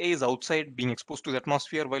point A is outside being exposed to the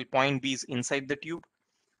atmosphere, while point B is inside the tube,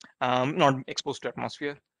 not exposed to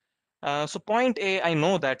atmosphere. So point A, I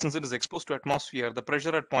know that since it is exposed to atmosphere, the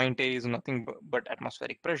pressure at point A is nothing but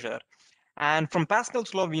atmospheric pressure. And from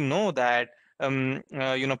Pascal's law, we know that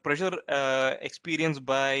pressure experienced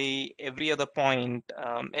by every other point,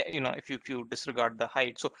 if you disregard the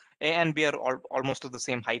height. So A and B are almost at the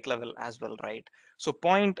same height level as well, right? So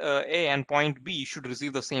point A and point B should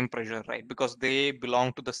receive the same pressure, right? Because they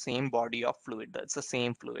belong to the same body of fluid. That's the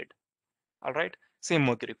same fluid, all right? Same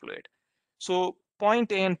mercury fluid. So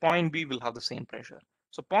point A and point B will have the same pressure.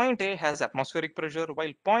 So point A has atmospheric pressure,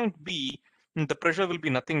 while point B, the pressure will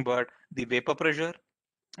be nothing but the vapor pressure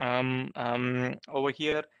over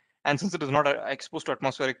here. And since it is not exposed to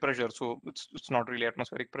atmospheric pressure, so it's not really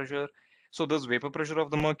atmospheric pressure. So there's vapor pressure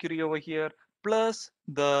of the mercury over here, plus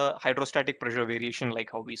the hydrostatic pressure variation like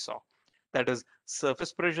how we saw. That is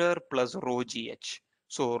surface pressure plus rho GH.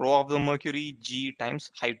 So rho of the mercury, G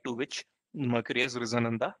times height to which mercury has risen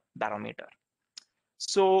in the barometer.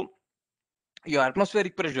 So your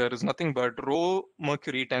atmospheric pressure is nothing but rho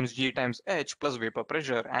mercury times G times H plus vapor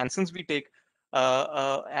pressure. And since we take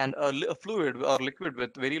a fluid or liquid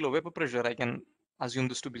with very low vapor pressure, I can assume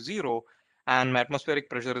this to be zero. And my atmospheric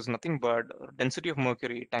pressure is nothing but density of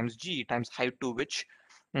mercury times G times height to which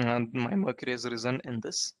my mercury has risen in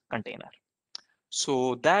this container.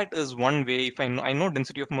 So that is one way. If I know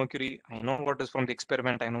density of mercury, I know what is from the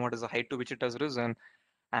experiment, I know what is the height to which it has risen,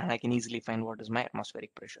 and I can easily find what is my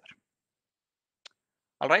atmospheric pressure.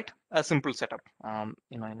 All right, a simple setup,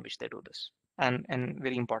 in which they do this, and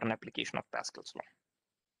very important application of Pascal's law.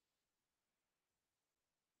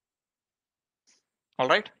 All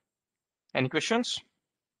right, any questions?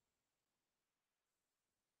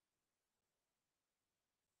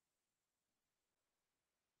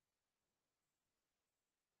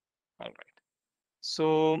 All right,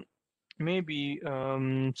 so maybe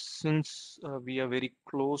since we are very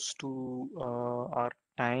close to our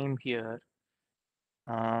time here,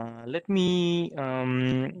 let me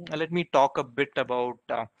talk a bit about,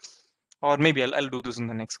 or maybe I'll do this in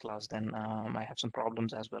the next class. Then I have some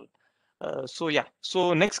problems as well. So yeah,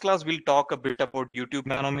 so next class we'll talk a bit about YouTube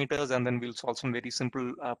manometers, and then we'll solve some very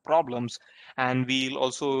simple problems, and we'll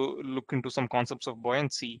also look into some concepts of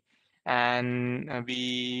buoyancy, and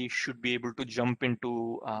we should be able to jump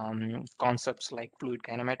into concepts like fluid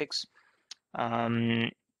kinematics. Um,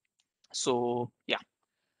 so yeah.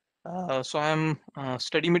 So I'm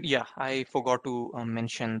study mid. Yeah, I forgot to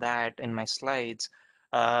mention that in my slides.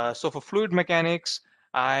 So for fluid mechanics,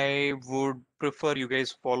 I would prefer you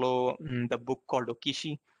guys follow the book called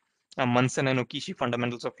Okishi, Munson and Okishi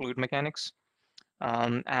Fundamentals of Fluid Mechanics.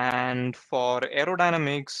 And for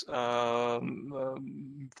aerodynamics,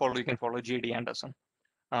 you can follow J.D. Anderson.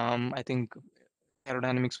 I think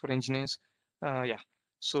Aerodynamics for Engineers. Yeah.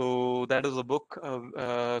 So that is a book.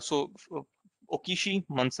 Okishi,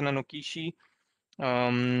 Munson and Okishi,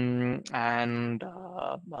 and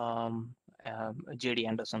J.D.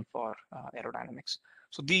 Anderson for aerodynamics.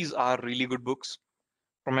 So these are really good books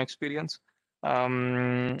from my experience,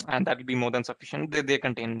 and that will be more than sufficient. They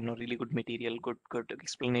contain really good material, good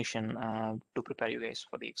explanation to prepare you guys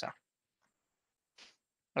for the exam.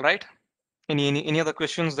 All right. Any other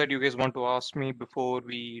questions that you guys want to ask me before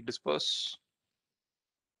we disperse?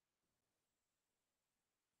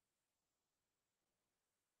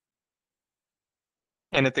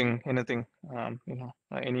 Anything, any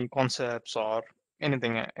concepts or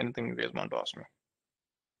anything you guys want to ask me.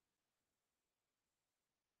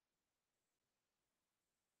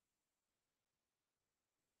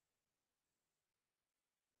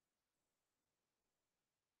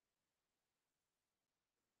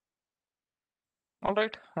 All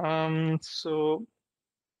right. So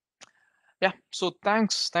yeah, so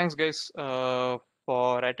thanks guys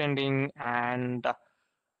for attending. And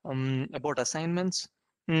about assignments.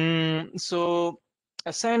 So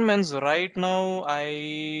assignments right now,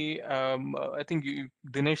 I think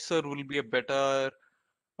Dinesh sir will be a better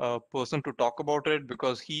person to talk about it,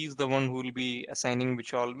 because he's the one who will be assigning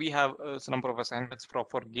which all. We have a number of assignments for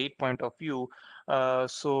gate point of view.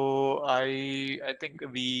 So I think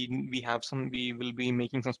we will be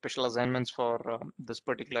making some special assignments for this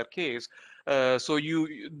particular case. So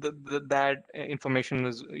that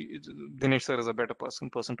information Dinesh sir is a better person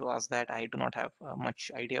to ask that. I do not have much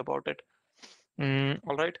idea about it.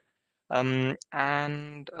 All right.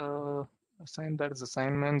 And assign that as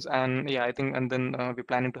assignments, and yeah, I think, and then we're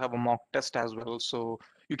planning to have a mock test as well, so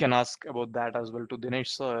you can ask about that as well to Dinesh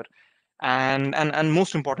sir. And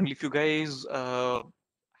most importantly, if you guys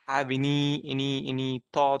have any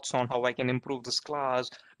thoughts on how I can improve this class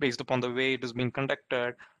based upon the way it is being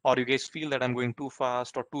conducted, or you guys feel that I'm going too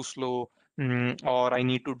fast or too slow, or I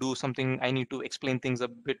need to do something, I need to explain things a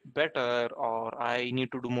bit better, or I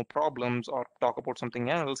need to do more problems or talk about something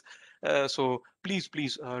else. So please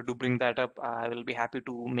do bring that up. I will be happy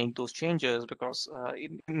to make those changes because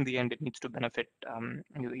in the end it needs to benefit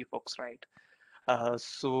you folks, right?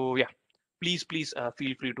 So yeah, please feel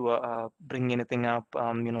free to bring anything up,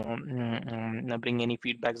 bring any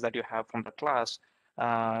feedbacks that you have from the class,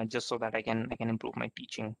 just so that I can improve my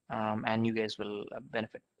teaching, and you guys will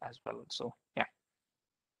benefit as well. So yeah,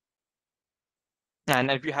 and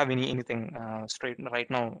if you have anything straight right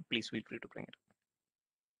now, please feel free to bring it.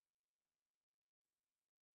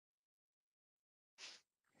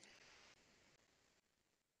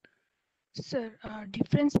 Sir,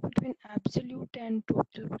 difference between absolute and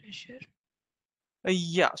total pressure.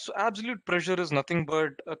 Yeah, so absolute pressure is nothing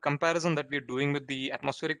but a comparison that we're doing with the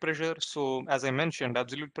atmospheric pressure. So as I mentioned,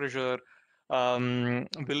 absolute pressure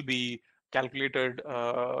will be calculated,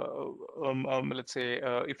 let's say,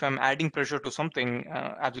 if I'm adding pressure to something,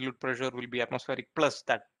 absolute pressure will be atmospheric plus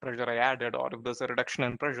that pressure I added, or if there's a reduction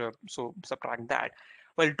in pressure, so subtract that.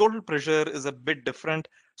 While total pressure is a bit different.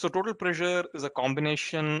 So total pressure is a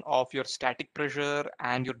combination of your static pressure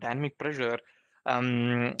and your dynamic pressure,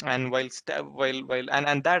 and and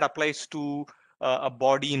that applies to a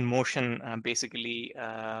body in motion, basically,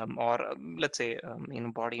 or let's say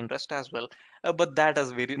body in rest as well, but that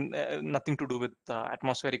has very nothing to do with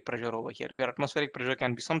atmospheric pressure over here. Your atmospheric pressure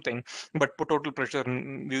can be something, but total pressure,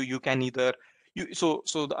 you can either so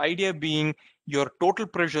the idea being your total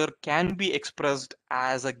pressure can be expressed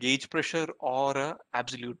as a gauge pressure or a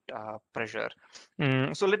absolute pressure.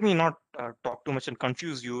 So let me not talk too much and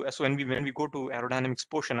confuse you. So when we go to aerodynamics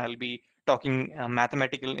portion, I'll be talking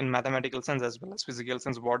mathematical sense as well as physical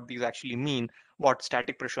sense, what these actually mean, what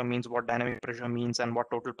static pressure means, what dynamic pressure means, and what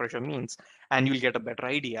total pressure means, and you'll get a better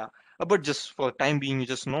idea. But just for the time being, you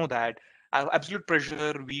just know that absolute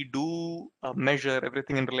pressure, we do measure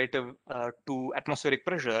everything in relative to atmospheric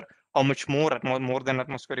pressure. How much more than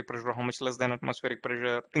atmospheric pressure, how much less than atmospheric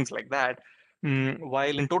pressure, things like that.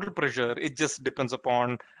 While in total pressure, it just depends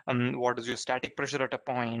upon what is your static pressure at a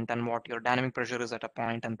point and what your dynamic pressure is at a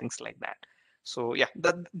point and things like that. So yeah,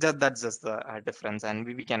 that's just the difference, and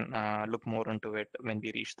we can look more into it when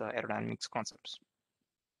we reach the aerodynamics concepts.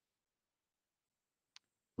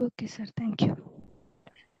 Okay, sir. Thank you.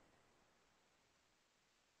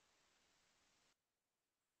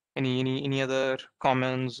 Any other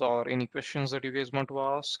comments or any questions that you guys want to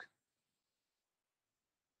ask?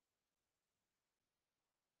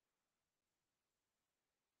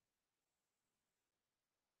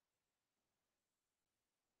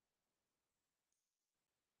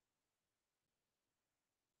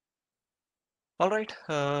 All right.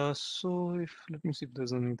 So if let me see if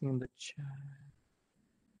there's anything in the chat.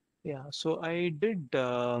 Yeah. So I did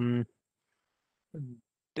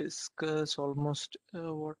discuss almost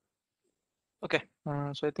what. Okay.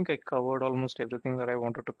 So I think I covered almost everything that I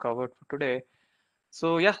wanted to cover for today.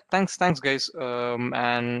 So yeah, thanks guys.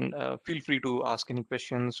 And feel free to ask any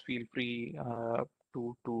questions. Feel free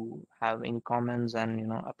to have any comments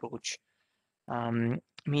and approach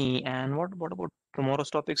me. And what about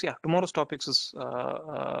tomorrow's topics? Yeah, tomorrow's topics is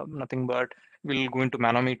nothing but we'll go into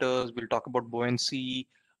manometers. We'll talk about buoyancy.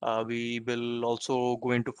 We will also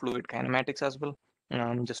go into fluid kinematics as well.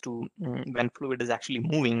 Just to when fluid is actually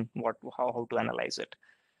moving, how to analyze it.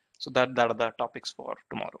 So that are the topics for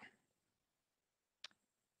tomorrow.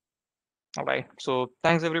 All right. So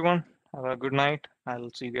thanks everyone. Have a good night. I'll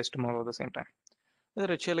see you guys tomorrow at the same time.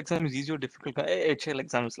 Whether HL exam is easy or difficult, HL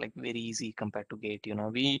exam is like very easy compared to GATE.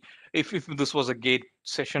 If this was a GATE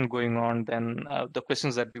session going on, then the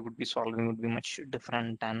questions that we would be solving would be much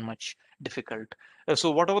different and much difficult. So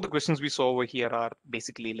whatever the questions we saw over here are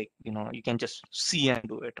basically like, you can just see and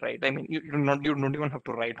do it, right? I mean, you don't even have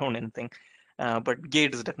to write down anything. But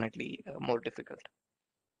GATE is definitely more difficult.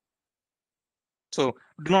 So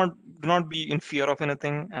do not be in fear of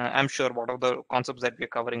anything. I'm sure what of the concepts that we're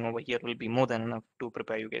covering over here will be more than enough to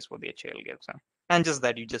prepare you guys for the HAL exam. And just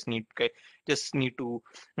that you just need to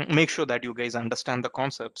make sure that you guys understand the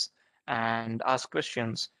concepts and ask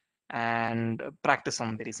questions and practice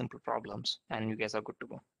some very simple problems, and you guys are good to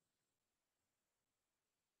go.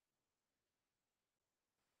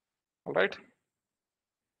 All right.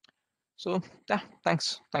 So yeah,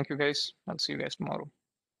 thanks. Thank you guys. I'll see you guys tomorrow.